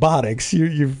robotics,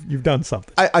 you've done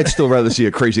something. I'd still rather see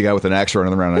a crazy guy with an axe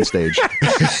running around on stage.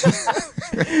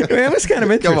 It was kind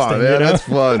of interesting. Come on, man, that's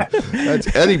fun.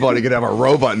 Anybody can have a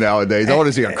robot nowadays. I want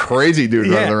to see a crazy dude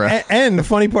running around. And the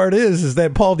funny part is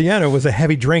that Paul Di'Anno was a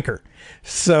heavy drinker.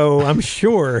 So I'm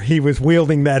sure he was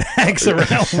wielding that axe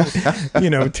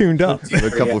around, tuned up.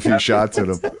 A few shots at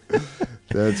him.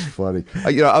 That's funny.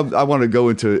 I want to go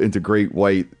into Great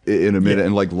White in a minute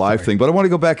and like live thing, but I want to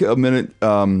go back a minute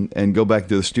and go back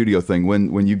to the studio thing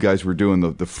when you guys were doing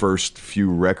the first few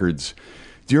records.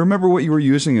 Do you remember what you were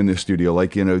using in the studio,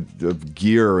 like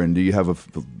gear, and do you have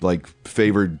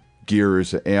favorite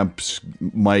gears, amps,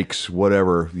 mics,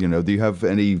 whatever? Do you have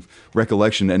any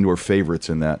recollection and/or favorites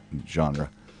in that genre?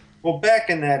 Well, back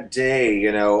in that day,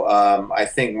 I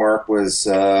think Mark was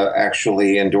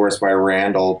actually endorsed by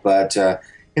Randall, but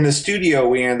in the studio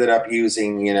we ended up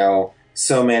using,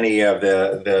 so many of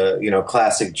the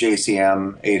classic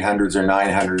JCM 800s or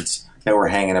 900s that were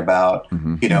hanging about,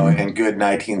 and good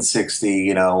 1960,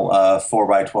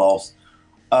 4x12s.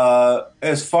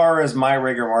 As far as my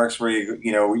rig or Mark's rig,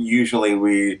 usually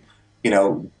we,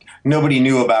 nobody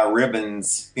knew about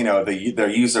ribbons,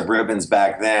 the use of ribbons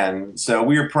back then. So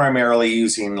we were primarily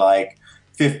using like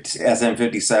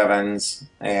SM57s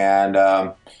and,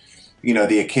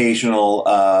 the occasional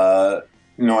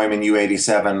Neumann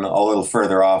U87 a little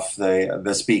further off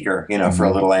the speaker, for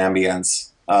a little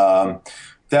ambience.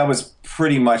 That was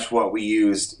pretty much what we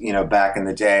used, back in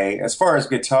the day. As far as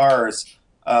guitars,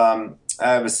 I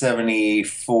have a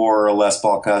 74 Les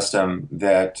Paul Custom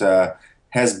that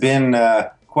has been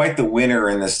quite the winner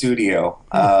in the studio.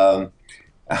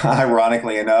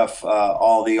 Ironically enough,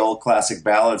 all the old classic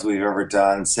ballads we've ever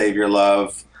done, Save Your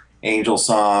Love, Angel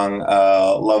Song,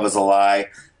 Love Is a Lie,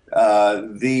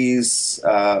 these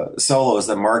solos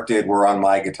that Mark did were on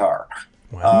my guitar.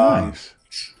 Wow, nice.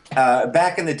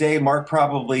 Back in the day, Mark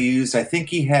probably used, I think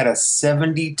he had a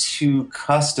 72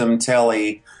 custom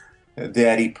telly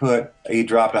that he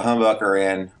dropped a humbucker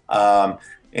in,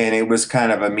 and it was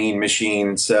kind of a mean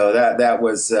machine. So that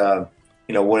was,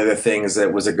 one of the things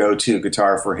that was a go-to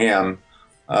guitar for him.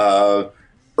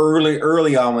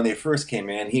 Early on when they first came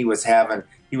in, he was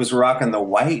rocking the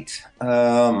white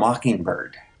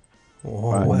Mockingbird.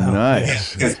 Oh, wow.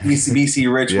 Nice. Because BC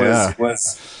Rich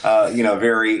was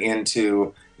very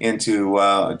into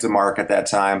Mark at that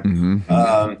time.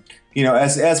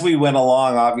 As we went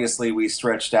along, obviously we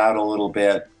stretched out a little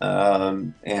bit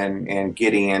and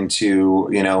getting into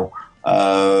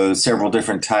several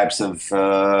different types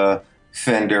of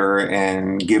Fender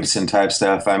and Gibson type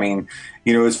stuff. I mean,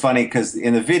 it was funny because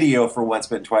in the video for Once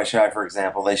Bitten Twice Shy, for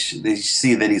example, they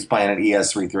see that he's playing an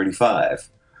ES335.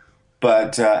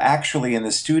 But actually, in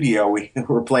the studio, we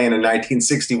were playing a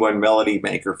 1961 Melody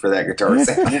Maker for that guitar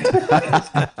sound.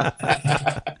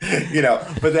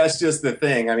 But that's just the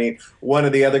thing. I mean, one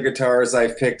of the other guitars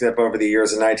I've picked up over the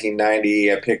years, in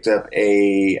 1990, I picked up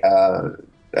a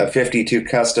 52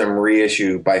 Custom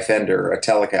reissue by Fender, a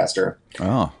Telecaster.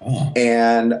 Oh.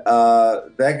 And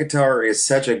that guitar is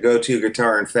such a go-to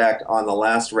guitar. In fact, on the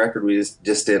last record we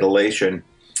just did, Elation,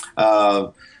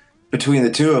 between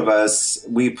the two of us,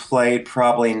 we played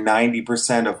probably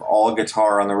 90% of all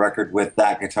guitar on the record with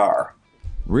that guitar.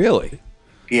 Really?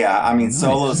 Yeah, I mean,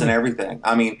 solos and everything.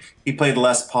 I mean, he played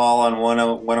Les Paul on one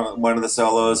of the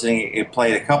solos, and he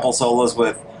played a couple solos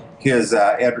with his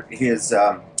Ed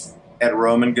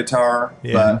Roman guitar.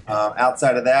 Yeah. But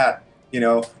outside of that,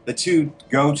 the two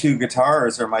go-to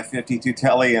guitars are my 52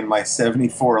 Tele and my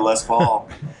 74 Les Paul.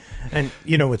 And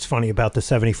what's funny about the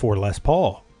 74 Les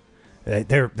Paul?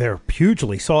 They're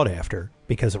hugely sought after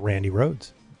because of Randy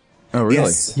Rhoads. Oh, really?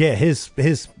 Yes. Yeah, his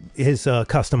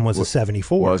custom was a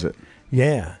 74. Was it?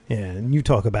 Yeah, and you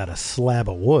talk about a slab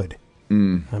of wood. I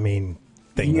mean,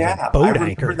 thing was a boat I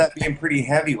anchor. remember that being pretty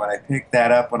heavy when I picked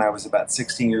that up when I was about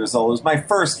 16 years old. It was my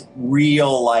first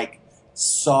real,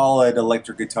 solid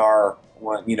electric guitar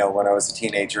when I was a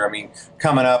teenager. I mean,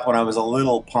 coming up when I was a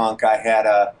little punk, I had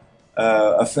a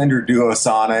Fender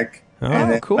Duosonic. Oh,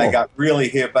 and then cool. I got really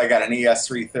hip. I got an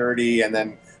ES330, and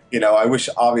then I wish,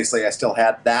 obviously, I still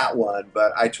had that one,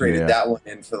 but I traded that one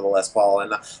in for the Les Paul,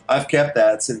 and I've kept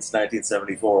that since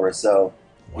 1974. So,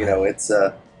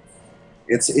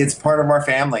 it's part of our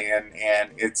family,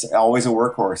 and it's always a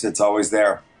workhorse. It's always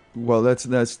there. Well, that's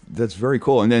very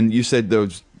cool. And then you said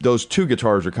those two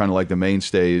guitars are kind of like the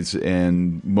mainstays,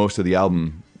 and most of the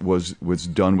album was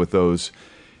done with those.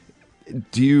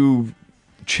 Do you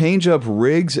change up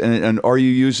rigs, and are you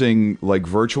using like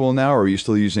virtual now, or are you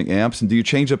still using amps? And do you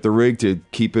change up the rig to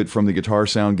keep it from the guitar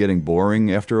sound getting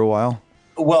boring after a while?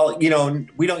 Well, we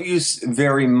don't use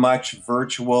very much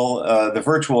virtual. The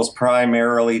virtual is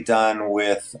primarily done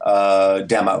with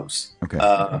demos,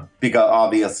 because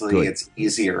obviously it's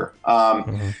easier.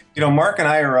 Mark and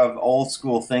I are of old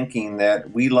school thinking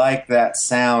that we like that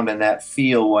sound and that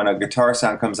feel when a guitar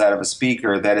sound comes out of a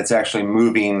speaker, that it's actually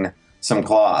moving some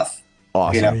cloth.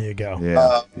 Awesome. There you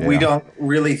go. We don't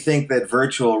really think that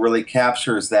virtual really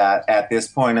captures that at this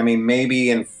point. I mean, maybe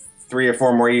in 3 or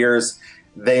 4 more years,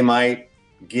 they might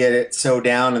get it so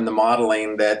down in the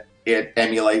modeling that it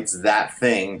emulates that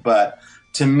thing. But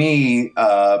to me,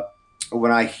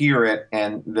 when I hear it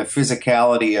and the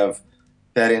physicality of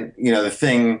that, the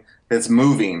thing that's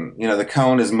moving, the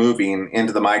cone is moving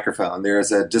into the microphone.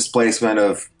 There's a displacement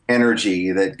of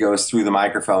energy that goes through the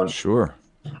microphone. Sure.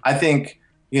 I think,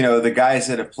 the guys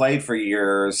that have played for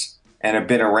years and have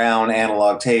been around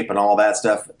analog tape and all that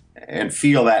stuff and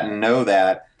feel that and know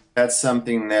that, that's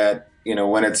something that,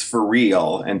 when it's for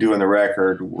real and doing the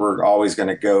record, we're always going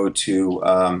to go to,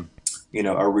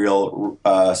 a real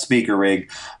speaker rig.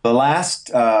 The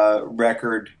last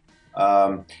record,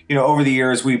 over the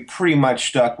years, we pretty much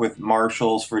stuck with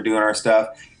Marshalls for doing our stuff.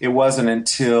 It wasn't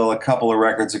until a couple of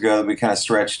records ago that we kind of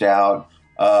stretched out.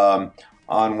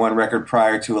 On one record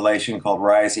prior to Elation called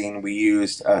Rising, we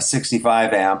used a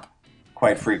 65 amp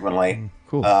quite frequently.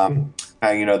 Cool.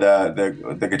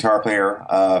 The guitar player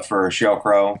for Shell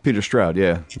Crow, Peter Stroud.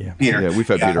 Yeah. Peter. Yeah, we've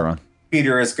had Peter on.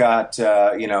 Peter has got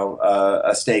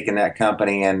a stake in that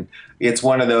company, and it's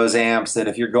one of those amps that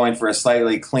if you're going for a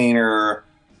slightly cleaner,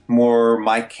 more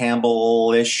Mike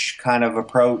Campbell-ish kind of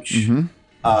approach,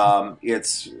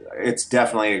 it's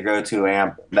definitely a go-to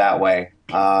amp that way.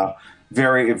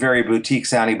 Very, very boutique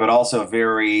sounding, but also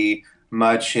very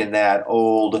much in that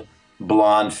old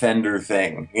blonde Fender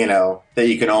thing, that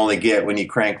you can only get when you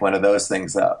crank one of those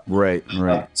things up. Right.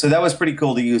 So that was pretty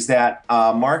cool to use that.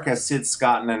 Mark has since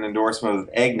gotten an endorsement with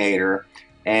Egnator,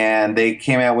 and they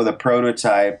came out with a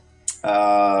prototype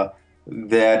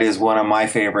that is one of my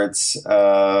favorites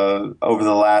over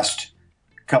the last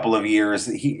couple of years.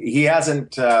 He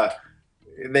hasn't...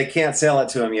 they can't sell it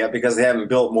to him yet because they haven't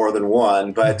built more than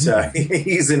one, but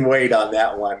he's in wait on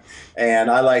that one.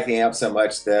 And I like the amp so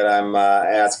much that I'm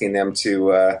asking them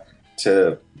to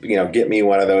get me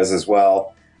one of those as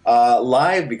well.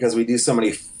 Live, because we do so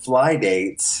many fly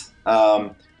dates,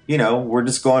 we're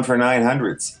just going for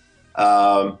 900s.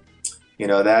 That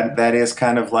is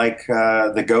kind of like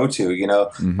the go-to,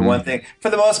 The one thing,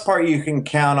 for the most part, you can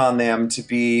count on them to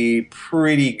be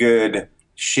pretty good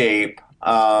shape.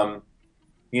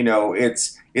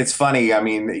 It's funny. I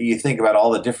mean, you think about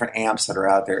all the different amps that are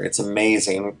out there. It's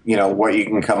amazing, what you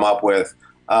can come up with.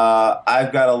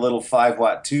 I've got a little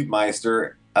 5-watt Tube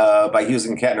Meister by Hughes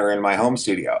and Kettner in my home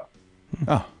studio.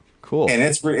 Oh, cool. And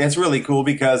it's really cool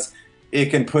because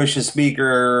it can push a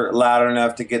speaker loud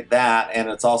enough to get that, and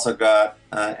it's also got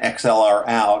XLR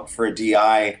out for a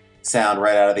DI sound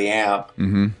right out of the amp.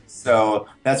 So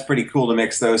that's pretty cool to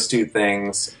mix those two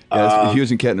things. Yeah,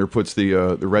 Hughes and Kettner puts the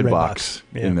red box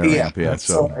in their amp. Yeah,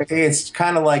 so it's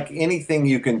kind of like anything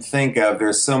you can think of.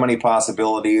 There's so many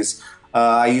possibilities.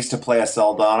 I used to play a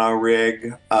Soldano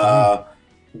rig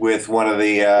with one of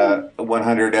the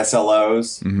 100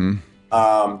 SLOs.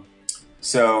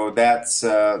 So that's,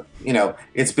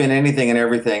 it's been anything and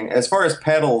everything. As far as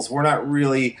pedals, we're not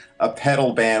really a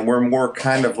pedal band. We're more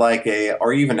kind of like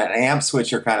or even an amp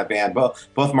switcher kind of band.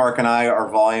 Both Mark and I are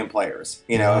volume players.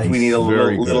 If we need a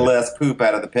little less poop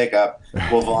out of the pickup,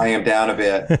 we'll volume down a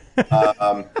bit.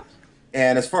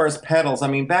 And as far as pedals, I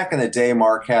mean, back in the day,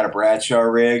 Mark had a Bradshaw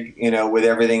rig, with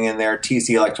everything in there,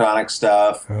 TC Electronic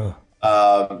stuff,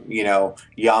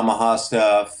 Yamaha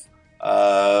stuff.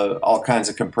 All kinds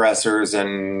of compressors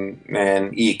and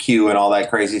EQ and all that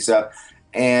crazy stuff.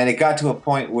 And it got to a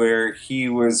point where he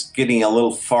was getting a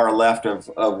little far left of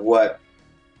what,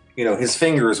 his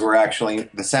fingers were actually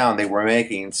the sound they were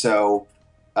making. So,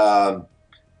 I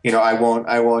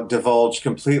won't divulge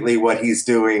completely what he's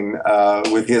doing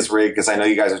with his rig, because I know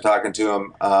you guys are talking to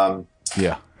him a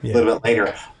little bit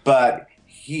later. But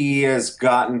he has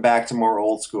gotten back to more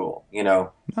old school,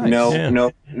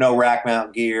 Nice. no rack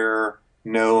mount gear,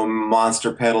 no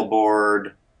monster pedal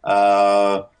board,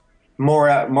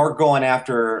 more going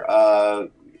after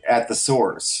at the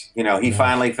source. You know, he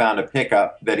finally found a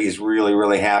pickup that he's really,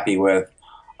 really happy with.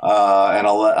 And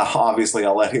I'll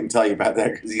let him tell you about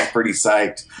that because he's pretty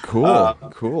psyched.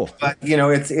 Cool. But, you know,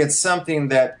 it's something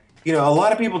that, you know, a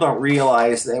lot of people don't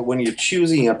realize that when you're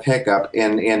choosing a pickup,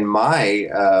 in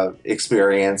my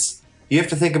experience, you have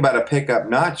to think about a pickup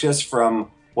not just from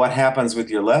what happens with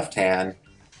your left hand,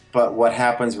 but what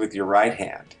happens with your right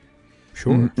hand.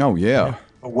 Sure. Oh, yeah.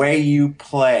 The way you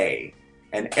play.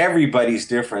 And everybody's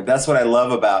different. That's what I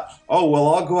love about, oh,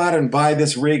 well, I'll go out and buy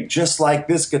this rig just like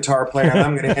this guitar player, and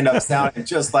I'm going to end up sounding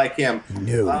just like him.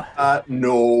 No.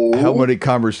 No. How many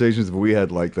conversations have we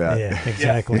had like that? Yeah,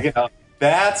 exactly. Yeah, you know,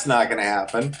 that's not going to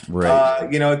happen. Right.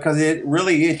 You know, because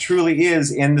it truly is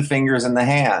in the fingers and the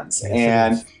hands. Yes,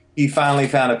 and he finally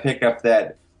found a pickup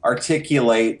that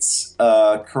articulates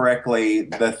correctly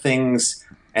the things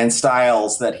and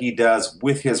styles that he does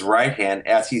with his right hand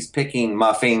as he's picking,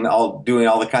 muffing, doing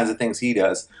all the kinds of things he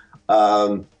does.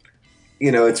 You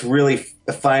know, it's really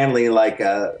finally like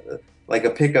a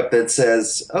pickup that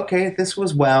says, okay, this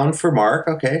was wound for Mark.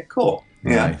 Okay, cool.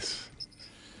 Yeah. Nice.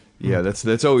 Yeah,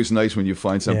 that's always nice when you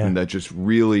find something that just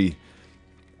really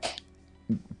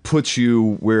puts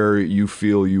you where you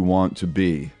feel you want to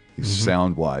be.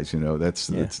 Sound wise, you know,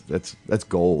 that's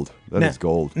gold. That is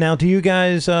gold. Now, do you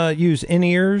guys use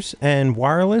in-ears and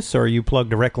wireless, or are you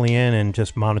plug directly in and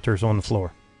just monitors on the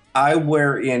floor? I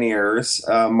wear in-ears.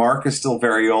 Mark is still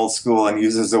very old school and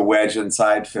uses a wedge and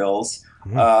side fills.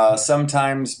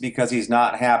 Sometimes because he's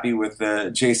not happy with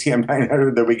the JCM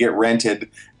 900 that we get rented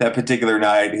that particular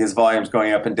night, his volume's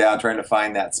going up and down trying to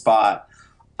find that spot.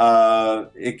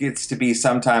 It gets to be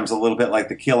sometimes a little bit like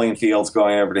the killing fields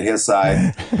going over to his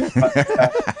side.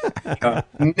 But,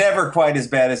 never quite as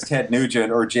bad as Ted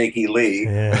Nugent or Jakey Lee.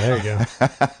 Yeah, there you go.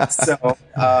 So,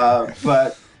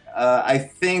 I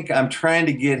think I'm trying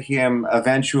to get him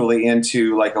eventually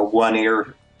into like a one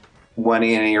in-ear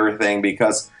thing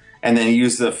and then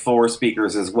use the floor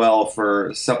speakers as well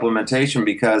for supplementation,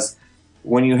 because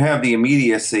when you have the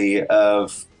immediacy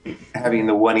of having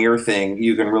the one ear thing,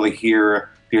 you can really hear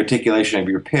the articulation of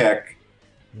your pick,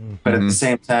 but at the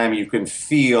same time you can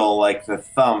feel like the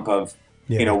thump of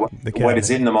what is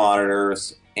in the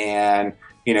monitors, and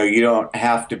you don't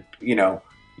have to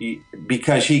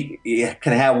because he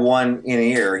can have one in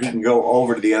ear, he can go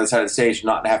over to the other side of the stage and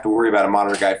not have to worry about a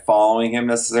monitor guy following him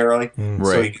necessarily,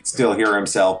 so he can still hear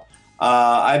himself.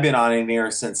 I've been on in-ear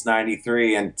since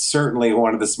 '93, and certainly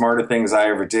one of the smarter things I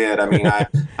ever did. I mean,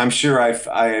 I'm sure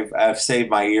I've saved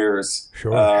my ears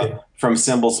from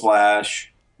cymbal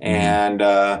splash, and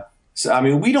so I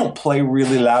mean, we don't play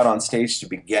really loud on stage to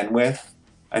begin with.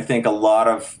 I think a lot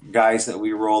of guys that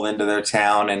we roll into their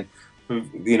town, and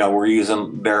we're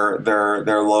using their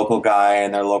local guy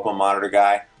and their local monitor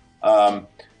guy.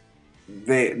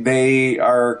 They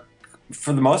are,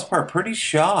 for the most part, pretty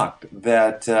shocked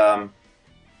that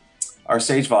our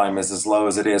stage volume is as low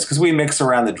as it is, because we mix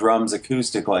around the drums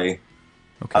acoustically.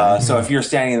 Okay. So if you're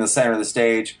standing in the center of the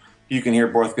stage, you can hear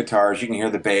both guitars, you can hear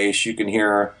the bass, you can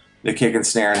hear the kick and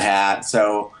snare and hat.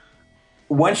 So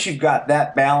once you've got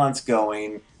that balance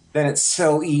going, then it's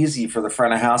so easy for the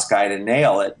front of house guy to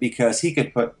nail it, because he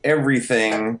could put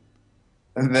everything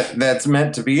that's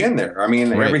meant to be in there. I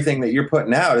mean, everything that you're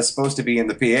putting out is supposed to be in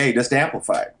the PA, just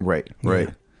amplified. Right.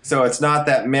 So it's not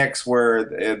that mix where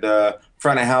the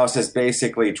front of house is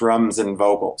basically drums and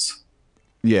vocals.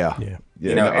 Everything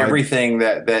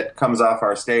that comes off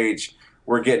our stage,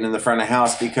 we're getting in the front of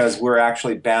house because we're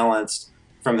actually balanced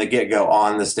from the get-go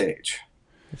on the stage.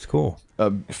 That's cool.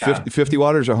 50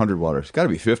 watters or 100 watters? Got to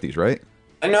be 50s, right?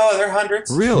 No, they're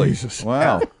hundreds. Really? Jesus.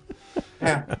 Wow.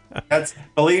 Yeah.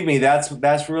 Believe me,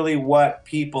 that's really what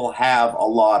people have a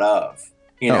lot of,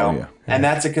 and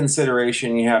that's a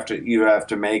consideration you have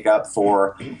to make up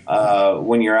for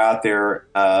when you're out there.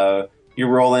 You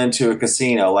roll into a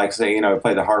casino, like say,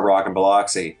 play the Hard Rock in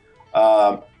Biloxi.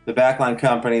 The backline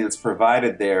company that's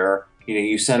provided there,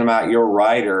 you send them out your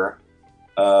rider,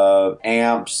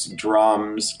 amps,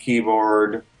 drums,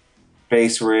 keyboard,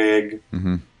 bass rig,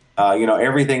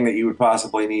 everything that you would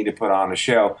possibly need to put on a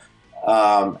show.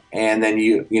 And then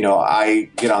I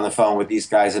get on the phone with these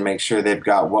guys and make sure they've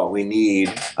got what we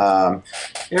need.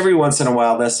 Every once in a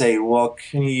while they'll say, well,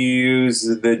 can you use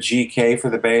the GK for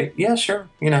the bass? Yeah, sure.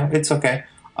 It's okay.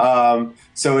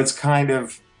 So it's kind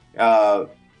of,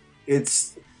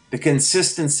 it's the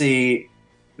consistency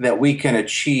that we can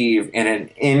achieve in an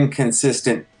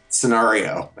inconsistent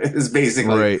scenario is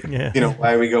basically,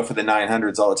 why we go for the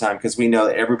 900s all the time, because we know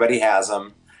that everybody has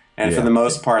them. And for the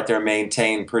most part, they're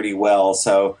maintained pretty well.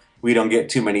 So we don't get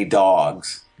too many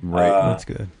dogs. Right. That's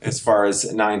good. As far as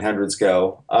 900s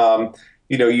go.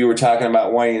 You were talking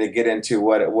about wanting to get into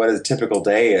what a typical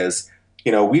day is.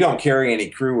 We don't carry any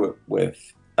crew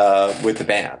with the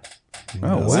band.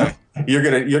 Oh, wow. So you're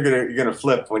gonna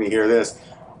flip when you hear this.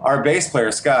 Our bass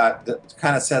player Scott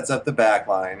kind of sets up the back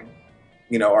line.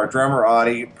 Our drummer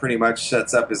Audie pretty much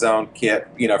sets up his own kit,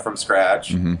 from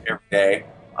scratch every day.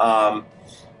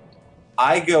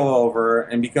 I go over,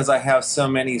 and because I have so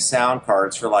many sound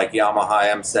cards for like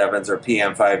Yamaha M7s or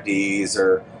PM5Ds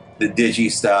or the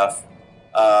Digi stuff,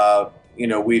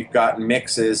 we've gotten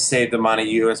mixes, save them on a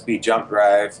USB jump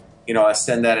drive. I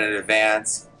send that in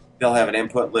advance. They'll have an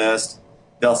input list.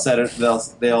 They'll set it.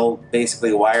 They'll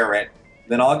basically wire it.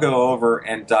 Then I'll go over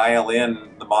and dial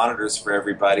in the monitors for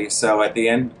everybody. So at the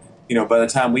end, by the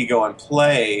time we go and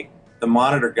play, the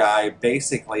monitor guy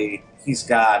basically he's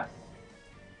got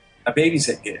a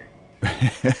babysit gig.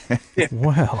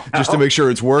 Wow. Just to make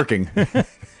sure it's working.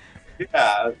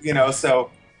 Yeah, so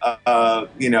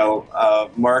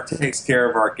Mark takes care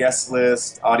of our guest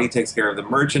list. Audie takes care of the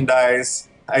merchandise.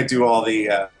 I do all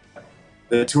the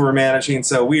tour managing.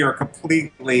 So we are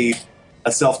completely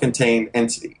a self-contained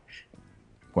entity.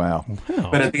 Wow.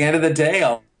 But at the end of the day,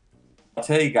 I'll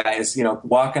tell you guys,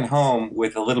 walking home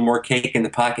with a little more cake in the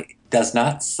pocket does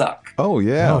not suck. Oh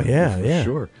yeah. Oh yeah.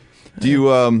 Sure. Do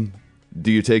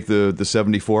you take the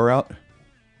 74 out?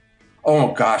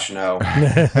 Oh gosh, no.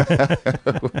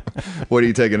 What are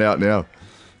you taking out now?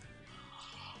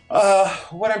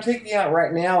 What I'm taking out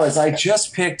right now is I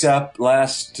just picked up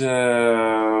last,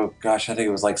 I think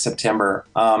it was like September.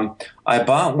 I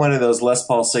bought one of those Les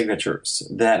Paul signatures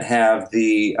that have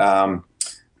the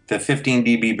 15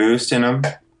 dB boost in them.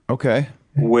 Okay.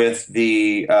 With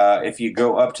the, if you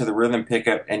go up to the rhythm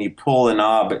pickup and you pull the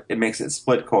knob, it makes it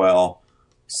split coil.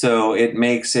 So it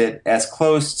makes it as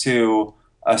close to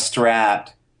a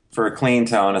Strat for a clean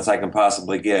tone as I can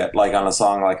possibly get, like on a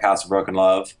song like House of Broken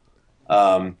Love.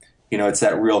 It's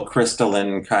that real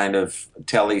crystalline kind of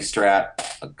telly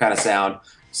Strat kind of sound.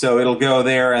 So it'll go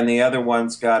there, and the other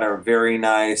one's got a very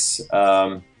nice,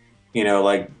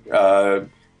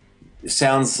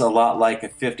 sounds a lot like a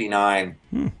 59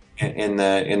 in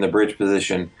the bridge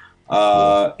position,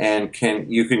 and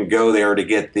you can go there to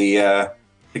get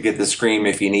the scream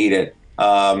if you need it.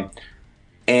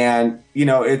 And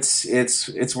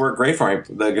it's worked great for me.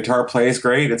 The guitar plays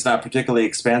great. It's not particularly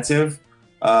expensive,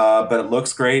 but it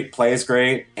looks great, plays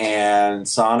great, and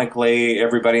sonically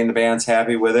everybody in the band's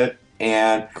happy with it.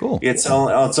 And cool. It's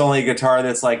only a guitar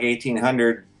that's like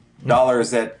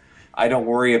 $1,800 that I don't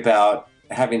worry about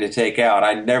having to take out.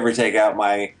 I never take out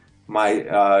my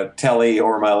Telly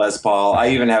or my Les Paul. I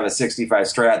even have a 65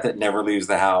 Strat that never leaves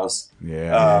the house.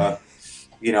 Yeah.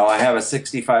 I have a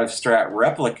 65 Strat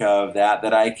replica of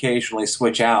that I occasionally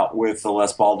switch out with the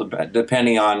Les Paul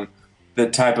depending on the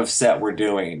type of set we're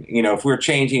doing. If we're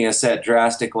changing a set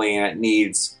drastically and it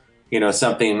needs,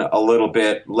 something a little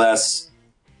bit less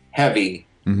heavy,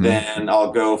 then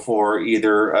I'll go for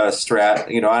either a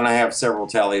Strat, and I have several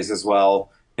Tellys as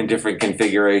well in different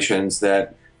configurations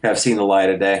that have seen the light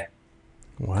of day.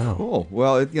 Wow. Cool.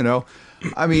 Well,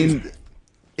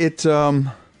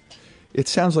 it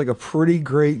sounds like a pretty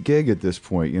great gig at this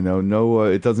point. No,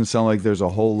 it doesn't sound like there's a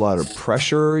whole lot of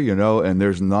pressure, and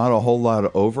there's not a whole lot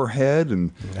of overhead,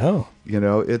 and no,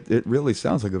 it really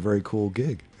sounds like a very cool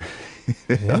gig.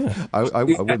 Yeah. I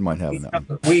wouldn't mind having that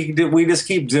one. We just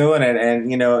keep doing it,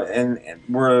 and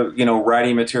we're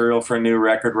writing material for a new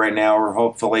record right now. We're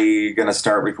hopefully going to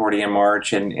start recording in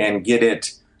March and get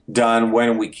it done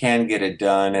when we can get it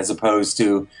done, as opposed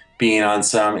to being on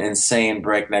some insane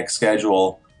breakneck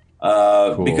schedule.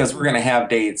 Cool. Because we're going to have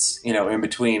dates, in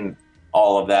between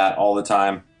all of that all the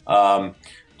time,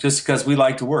 just because we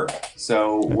like to work.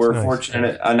 So we're nice.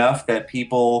 Fortunate enough that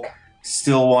people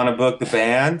still want to book the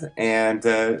band, and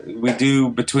we do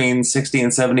between 60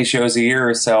 and 70 shows a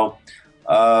year. So,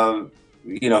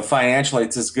 financially,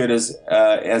 it's as good as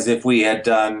if we had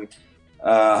done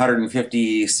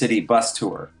 150 city bus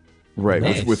tour. Right,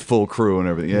 Nice. with full crew and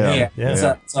everything. Yeah.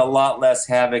 It's a lot less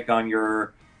havoc on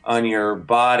your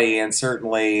body, and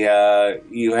certainly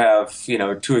you have 2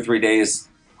 or 3 days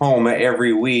home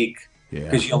every week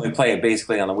because you only play it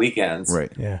basically on the weekends.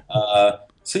 Right. Yeah.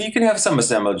 So you can have some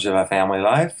assemblage of a family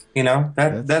life.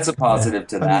 That's a positive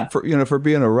to that. For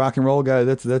being a rock and roll guy,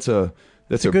 that's a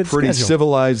good pretty schedule.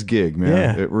 civilized gig,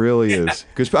 man. Yeah. It really is.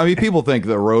 Because people think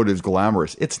the road is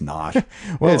glamorous. It's not.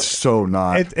 Well, it's so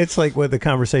not. It's like with the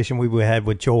conversation we had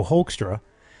with Joe Hoekstra,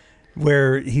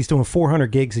 where he's doing 400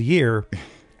 gigs a year.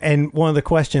 And one of the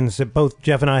questions that both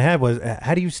Jeff and I had was,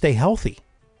 how do you stay healthy?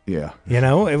 Yeah. You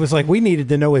know, it was like we needed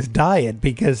to know his diet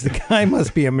because the guy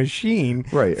must be a machine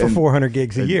Right. for 400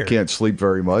 gigs a year. Can't sleep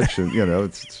very much, and you know,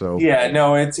 it's so. Yeah,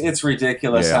 no, it's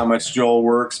ridiculous how much Joel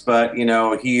works, but you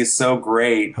know, he's so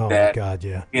great that my God,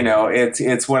 yeah. You know,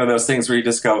 it's one of those things where you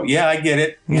just go, yeah, I get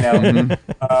it, you know.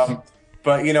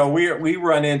 But you know, we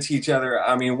run into each other.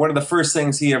 I mean, one of the first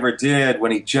things he ever did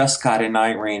when he just got a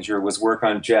Night Ranger was work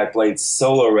on Jack Blade's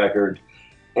solo record.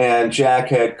 And Jack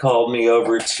had called me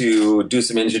over to do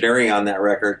some engineering on that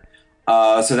record.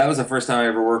 So that was the first time I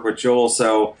ever worked with Joel.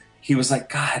 So he was like,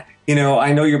 God, you know,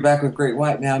 I know you're back with Great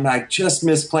White now, and I just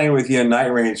miss playing with you in Night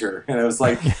Ranger. And I was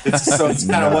like, it's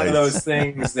kind of one of those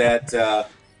things that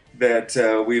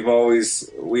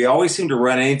we always seem to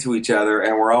run into each other,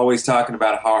 and we're always talking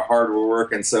about how hard we're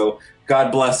working. So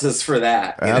God bless us for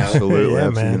that. You Absolutely, know?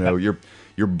 absolutely. You know,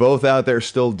 you're both out there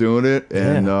still doing it,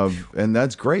 and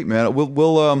that's great, man.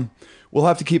 We'll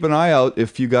have to keep an eye out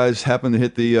if you guys happen to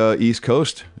hit the East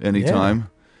Coast anytime.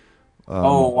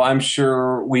 I'm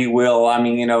sure we will. I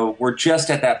mean, you know, we're just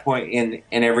at that point in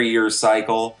every year's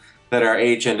cycle that our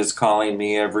agent is calling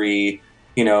me every,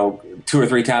 you know, 2 or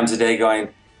 3 times a day going,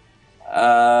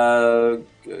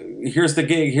 here's the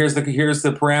gig, here's the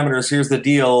parameters, here's the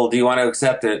deal, do you want to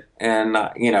accept it? And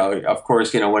you know, of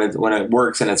course, you know, when it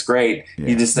works and it's great,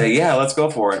 you just say, yeah, let's go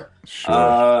for it.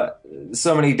 Sure.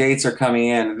 So many dates are coming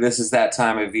in. This is that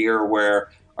time of year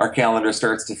where our calendar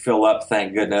starts to fill up,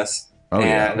 thank goodness. You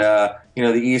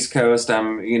know, the East Coast,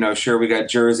 I'm, you know, sure we got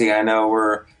Jersey. I know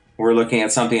we're looking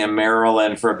at something in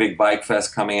Maryland for a big bike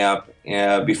fest coming up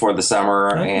before the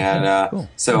summer. Cool.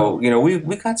 So, you know,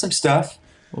 we got some stuff.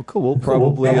 Well, cool. We'll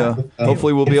probably,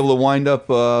 hopefully we'll be able to wind up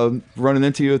running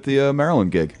into you at the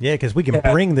Maryland gig. Yeah, because we can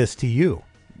bring this to you.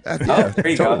 There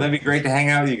you go. That'd be great to hang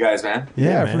out with you guys, man.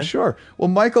 Yeah, for sure. Well,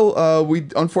 Michael, we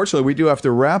do have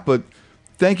to wrap, but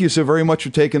thank you so very much for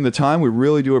taking the time. We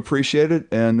really do appreciate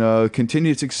it, and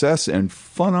continued success and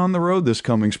fun on the road this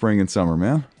coming spring and summer,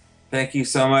 man. Thank you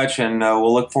so much, and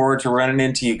we'll look forward to running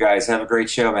into you guys. Have a great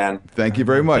show, man. Thank you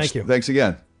very much. Thank you. Thanks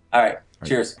again. All right.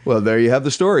 Cheers. Well, there you have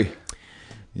the story.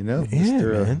 You know,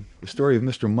 the story of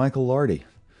Mr. Michael Lardie.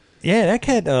 Yeah, that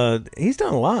cat, he's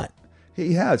done a lot.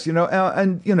 He has, you know,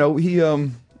 and you know, he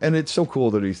and it's so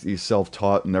cool that he's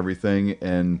self-taught and everything,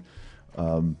 and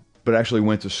but actually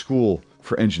went to school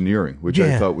for engineering, which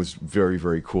I thought was very,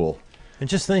 very cool. And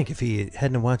just think, if he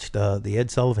hadn't watched the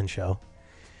Ed Sullivan Show,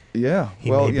 he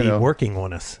may be working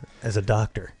on us as a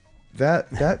doctor.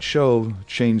 That show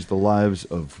changed the lives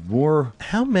of more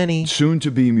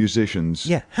soon-to-be musicians.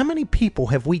 Yeah, how many people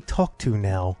have we talked to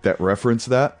now that reference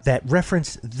that? That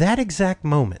reference that exact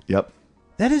moment. Yep.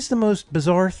 That is the most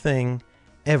bizarre thing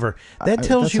ever. That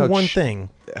tells you one thing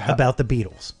about the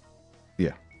Beatles.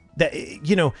 Yeah. That,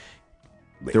 you know...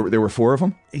 There were 4 of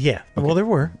them? Yeah. Okay. Well, there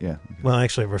were. Yeah. Well,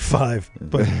 actually, there were 5.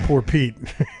 But poor Pete,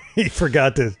 he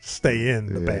forgot to stay in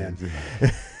the band.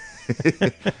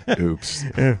 Oops.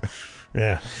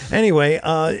 Yeah. Anyway,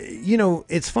 you know,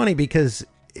 it's funny because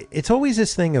it's always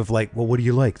this thing of like, well, what do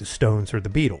you like, the Stones or the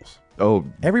Beatles? Oh,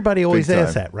 everybody always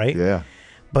asks that, right? Yeah.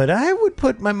 But I would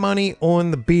put my money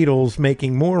on the Beatles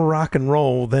making more rock and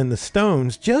roll than the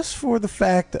Stones, just for the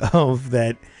fact of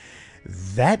that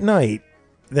night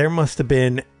there must have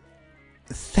been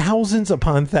thousands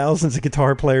upon thousands of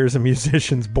guitar players and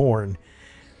musicians born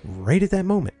right at that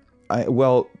moment.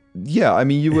 Yeah, I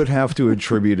mean, you would have to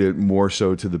attribute it more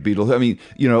so to the Beatles. I mean,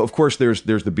 you know, of course, there's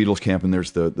the Beatles camp and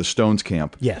there's the Stones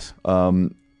camp. Yes.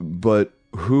 But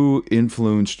who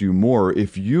influenced you more?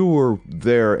 If you were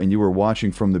there and you were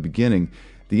watching from the beginning,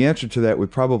 the answer to that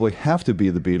would probably have to be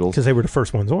the Beatles, because they were the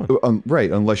first ones on. Right,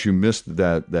 unless you missed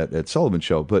that Ed Sullivan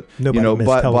show. But nobody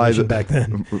missed television back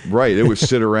then. Right, it was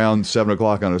sit around 7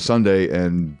 o'clock on a Sunday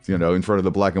and in front of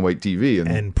the black and white TV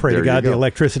and pray to God the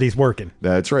electricity's working.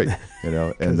 That's right. You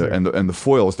know, and the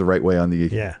foil is the right way on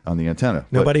the antenna.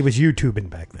 Nobody was YouTubing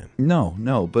back then.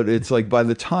 No, but it's like by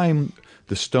the time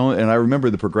the Stone, and I remember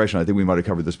the progression, I think we might have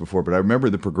covered this before, but I remember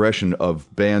the progression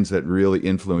of bands that really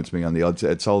influenced me on the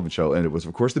Ed Sullivan Show, and it was,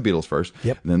 of course, the Beatles first,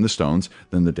 and then the Stones,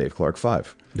 then the Dave Clark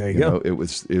Five. There you go.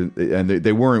 And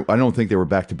they weren't, I don't think they were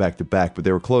back to back to back, but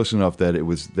they were close enough that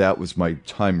that was my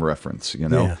time reference, you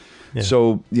know? Yeah.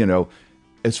 So, you know,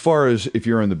 as far as if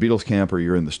you're in the Beatles camp or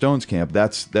you're in the Stones camp,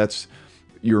 that's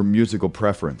your musical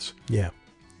preference. Yeah.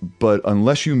 But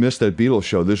unless you missed that Beatles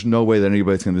show, there's no way that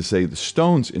anybody's going to say the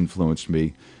Stones influenced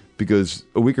me, because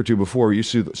a week or two before you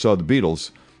saw the Beatles,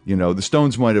 you know, the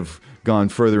Stones might have gone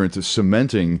further into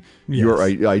cementing your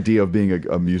idea of being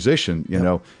a musician, you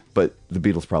know, but the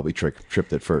Beatles probably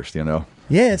tripped it first, you know.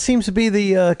 Yeah, it seems to be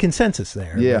the consensus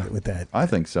there with that. I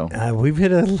think so. We've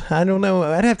hit I don't know,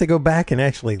 I'd have to go back and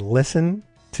actually listen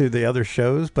to the other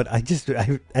shows, but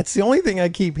that's the only thing I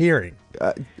keep hearing.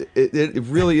 It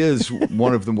really is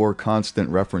one of the more constant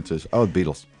references. Oh, the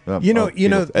Beatles.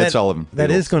 Ed Sullivan. That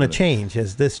Beatles. is going to change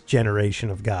as this generation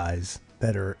of guys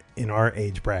that are in our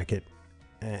age bracket,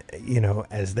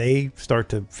 as they start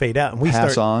to fade out, and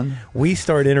we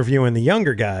start interviewing the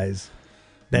younger guys.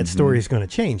 That story is going to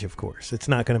change, of course. It's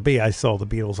not going to be, I saw the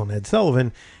Beatles on Ed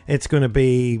Sullivan. It's going to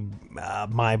be,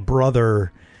 my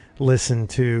brother listened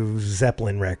to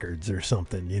Zeppelin records or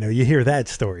something. You hear that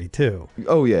story, too.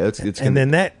 Oh, yeah. And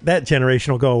then that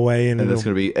generation will go away. And it's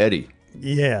going to be Eddie.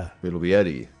 Yeah. It'll be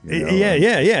Eddie. Yeah.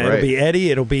 Right. It'll be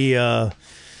Eddie. It'll be, then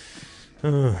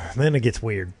it gets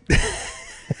weird.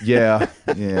 Yeah.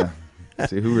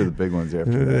 See, who are the big ones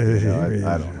after that?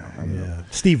 I don't know. Yeah.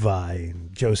 Steve Vai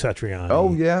and Joe Satriani.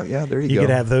 Oh, yeah, there you go. You could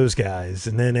have those guys.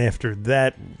 And then after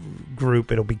that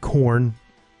group, it'll be Korn.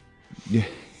 Yeah.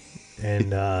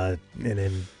 And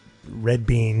then Red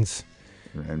Beans.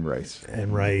 And Rice. Yeah,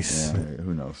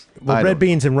 who knows? Well, Red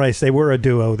Beans and Rice, they were a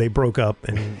duo. They broke up,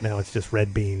 and now it's just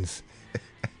Red Beans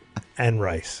and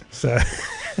Rice. So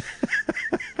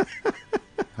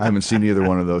I haven't seen either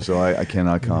one of those, so I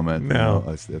cannot comment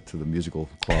as to the musical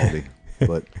quality.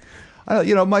 But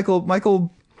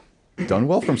Michael done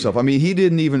well for himself. I mean, he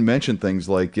didn't even mention things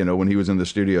like when he was in the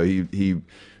studio,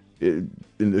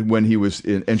 when he was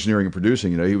in engineering and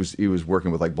producing, he was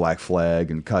working with like Black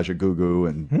Flag and Kaja Gugu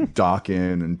and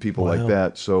Dokken and people like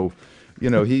that. So,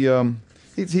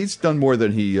 he's done more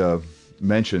than he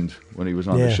mentioned when he was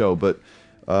on the show. But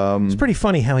it's pretty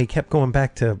funny how he kept going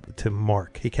back to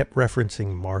Mark. He kept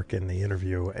referencing Mark in the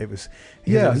interview. It's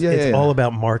all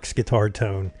about Mark's guitar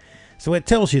tone. So it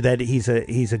tells you that he's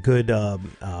a good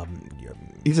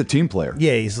he's a team player.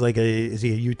 Yeah, is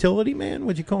he a utility man?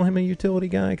 Would you call him a utility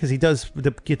guy? Because he does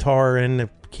the guitar and the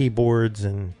keyboards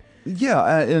and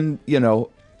I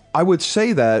would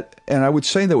say that, and I would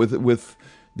say that with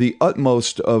the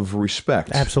utmost of respect.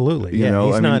 Absolutely.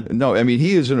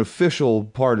 He is an official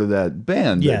part of that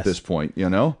band at this point.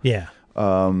 Yeah.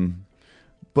 But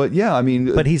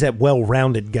but he's that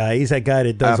well-rounded guy. He's that guy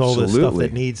that does all the stuff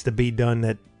that needs to be done.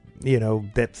 That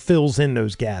fills in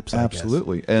those gaps.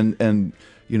 Absolutely. And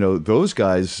those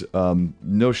guys,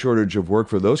 no shortage of work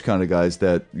for those kind of guys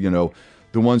that,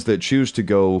 the ones that choose to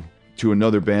go to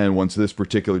another band once this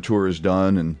particular tour is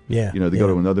done and, they go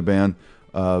to another band.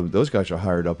 Those guys are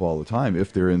hired up all the time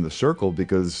if they're in the circle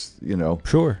because,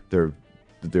 sure,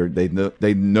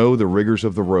 they know the rigors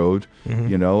of the road,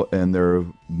 and they're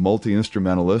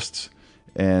multi-instrumentalists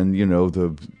and,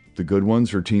 the good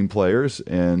ones are team players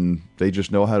and they just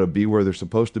know how to be where they're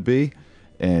supposed to be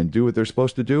and do what they're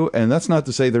supposed to do. And that's not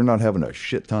to say they're not having a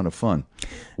shit ton of fun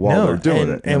while they're doing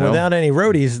it. And without any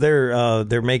roadies,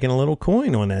 they're making a little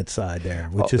coin on that side there,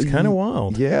 which is kind of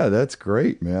wild. Yeah, that's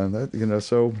great, man.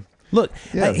 So look,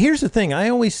 here's the thing. I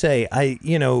always say,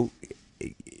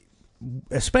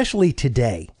 especially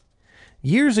today,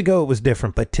 years ago it was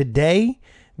different, but today,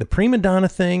 the prima donna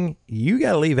thing, you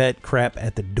got to leave that crap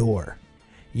at the door.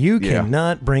 You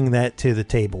cannot bring that to the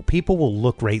table. People will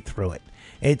look right through it.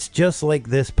 It's just like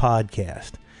this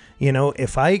podcast.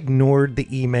 If I ignored the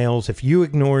emails, if you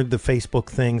ignored the Facebook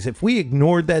things, if we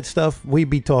ignored that stuff, we'd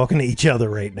be talking to each other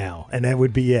right now, and that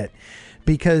would be it.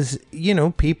 Because,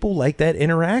 people like that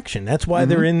interaction. That's why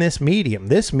they're in this medium.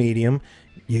 This medium,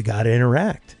 you got to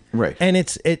interact. Right. And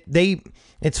it's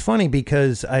funny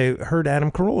because I heard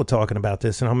Adam Carolla talking about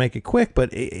this, and I'll make it quick,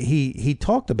 but he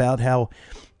talked about how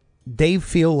they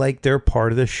feel like they're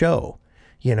part of the show.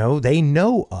 They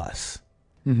know us.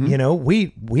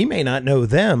 We may not know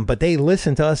them, but they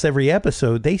listen to us every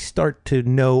episode. They start to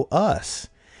know us.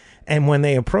 And when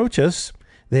they approach us,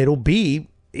 it'll be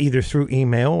either through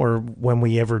email or when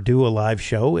we ever do a live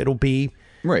show, it'll be,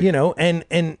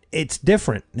 and it's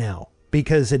different now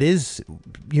because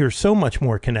you're so much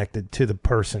more connected to the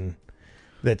person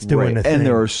that's doing the thing. And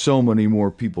there are so many more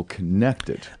people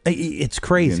connected. It's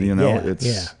crazy.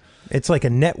 It's like a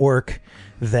network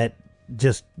that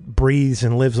just breathes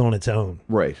and lives on its own.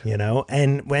 Right.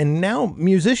 And now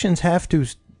musicians have to,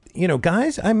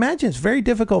 guys, I imagine it's very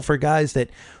difficult for guys that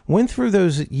went through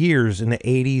those years in the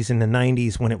 80s and the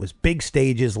 90s when it was big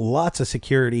stages, lots of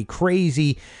security,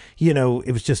 crazy,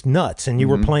 it was just nuts. And you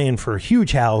were playing for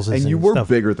huge houses. And you were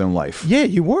bigger than life. Yeah,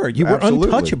 you were. You were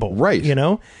untouchable. Right.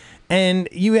 And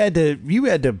you had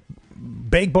to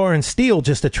beg, bar, and steal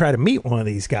just to try to meet one of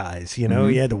these guys. You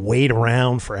had to wait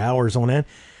around for hours on end.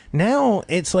 Now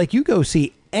it's like you go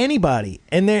see anybody,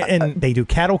 and they do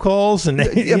cattle calls, and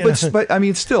but I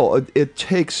mean, still, it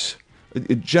takes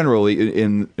generally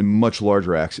in much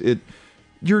larger acts.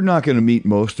 You're not going to meet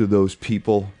most of those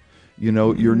people,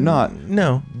 you're not.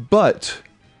 No, but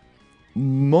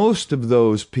most of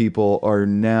those people are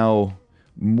now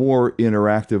more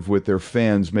interactive with their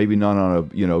fans, maybe not on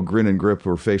a grin and grip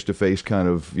or face to face kind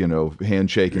of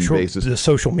handshaking basis. The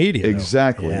social media,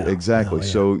 exactly. Oh, yeah.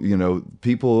 So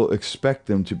people expect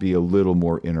them to be a little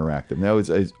more interactive. Now,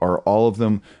 are all of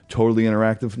them totally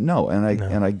interactive? No, and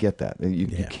I get that.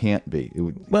 You can't be.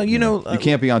 You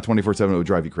can't be on 24/7. It would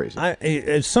drive you crazy.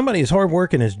 As somebody as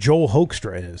hardworking as Joel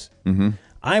Hoekstra is. Mm-hmm.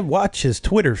 I watch his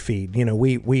Twitter feed.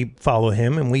 We follow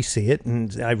him and we see it,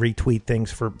 and I retweet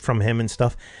things from him and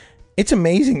stuff. It's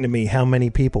amazing to me how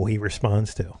many people he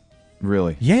responds to.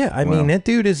 Really? Yeah, I mean, that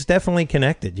dude is definitely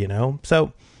connected,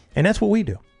 So, and that's what we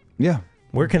do. Yeah.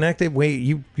 We're connected.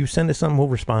 You send us something, we'll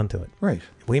respond to it. Right.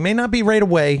 We may not be right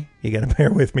away. You got to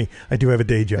bear with me. I do have a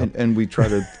day job. And we try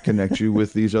to connect you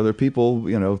with these other people,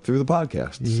 through the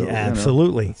podcast. So,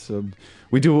 absolutely.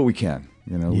 We do what we can.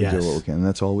 We do what we can, and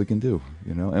that's all we can do,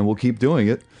 and we'll keep doing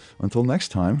it until next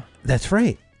time. That's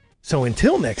right. So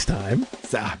until next time.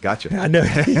 Gotcha. I know.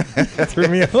 Threw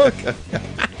me a hook.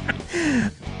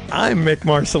 I'm Mick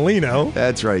Marcelino.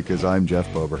 That's right, because I'm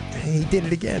Jeff Bober. He did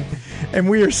it again. And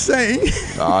we are saying...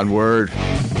 Onward.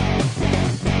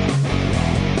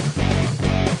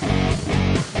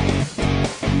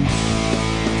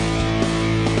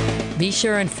 Be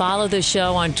sure and follow the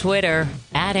show on Twitter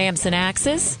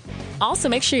 @AmpsandAxes. Also,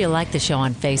 make sure you like the show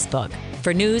on Facebook.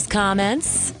 For news,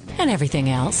 comments, and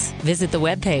everything else, visit the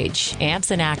webpage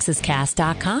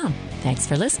ampsandaxescast.com. Thanks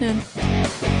for listening.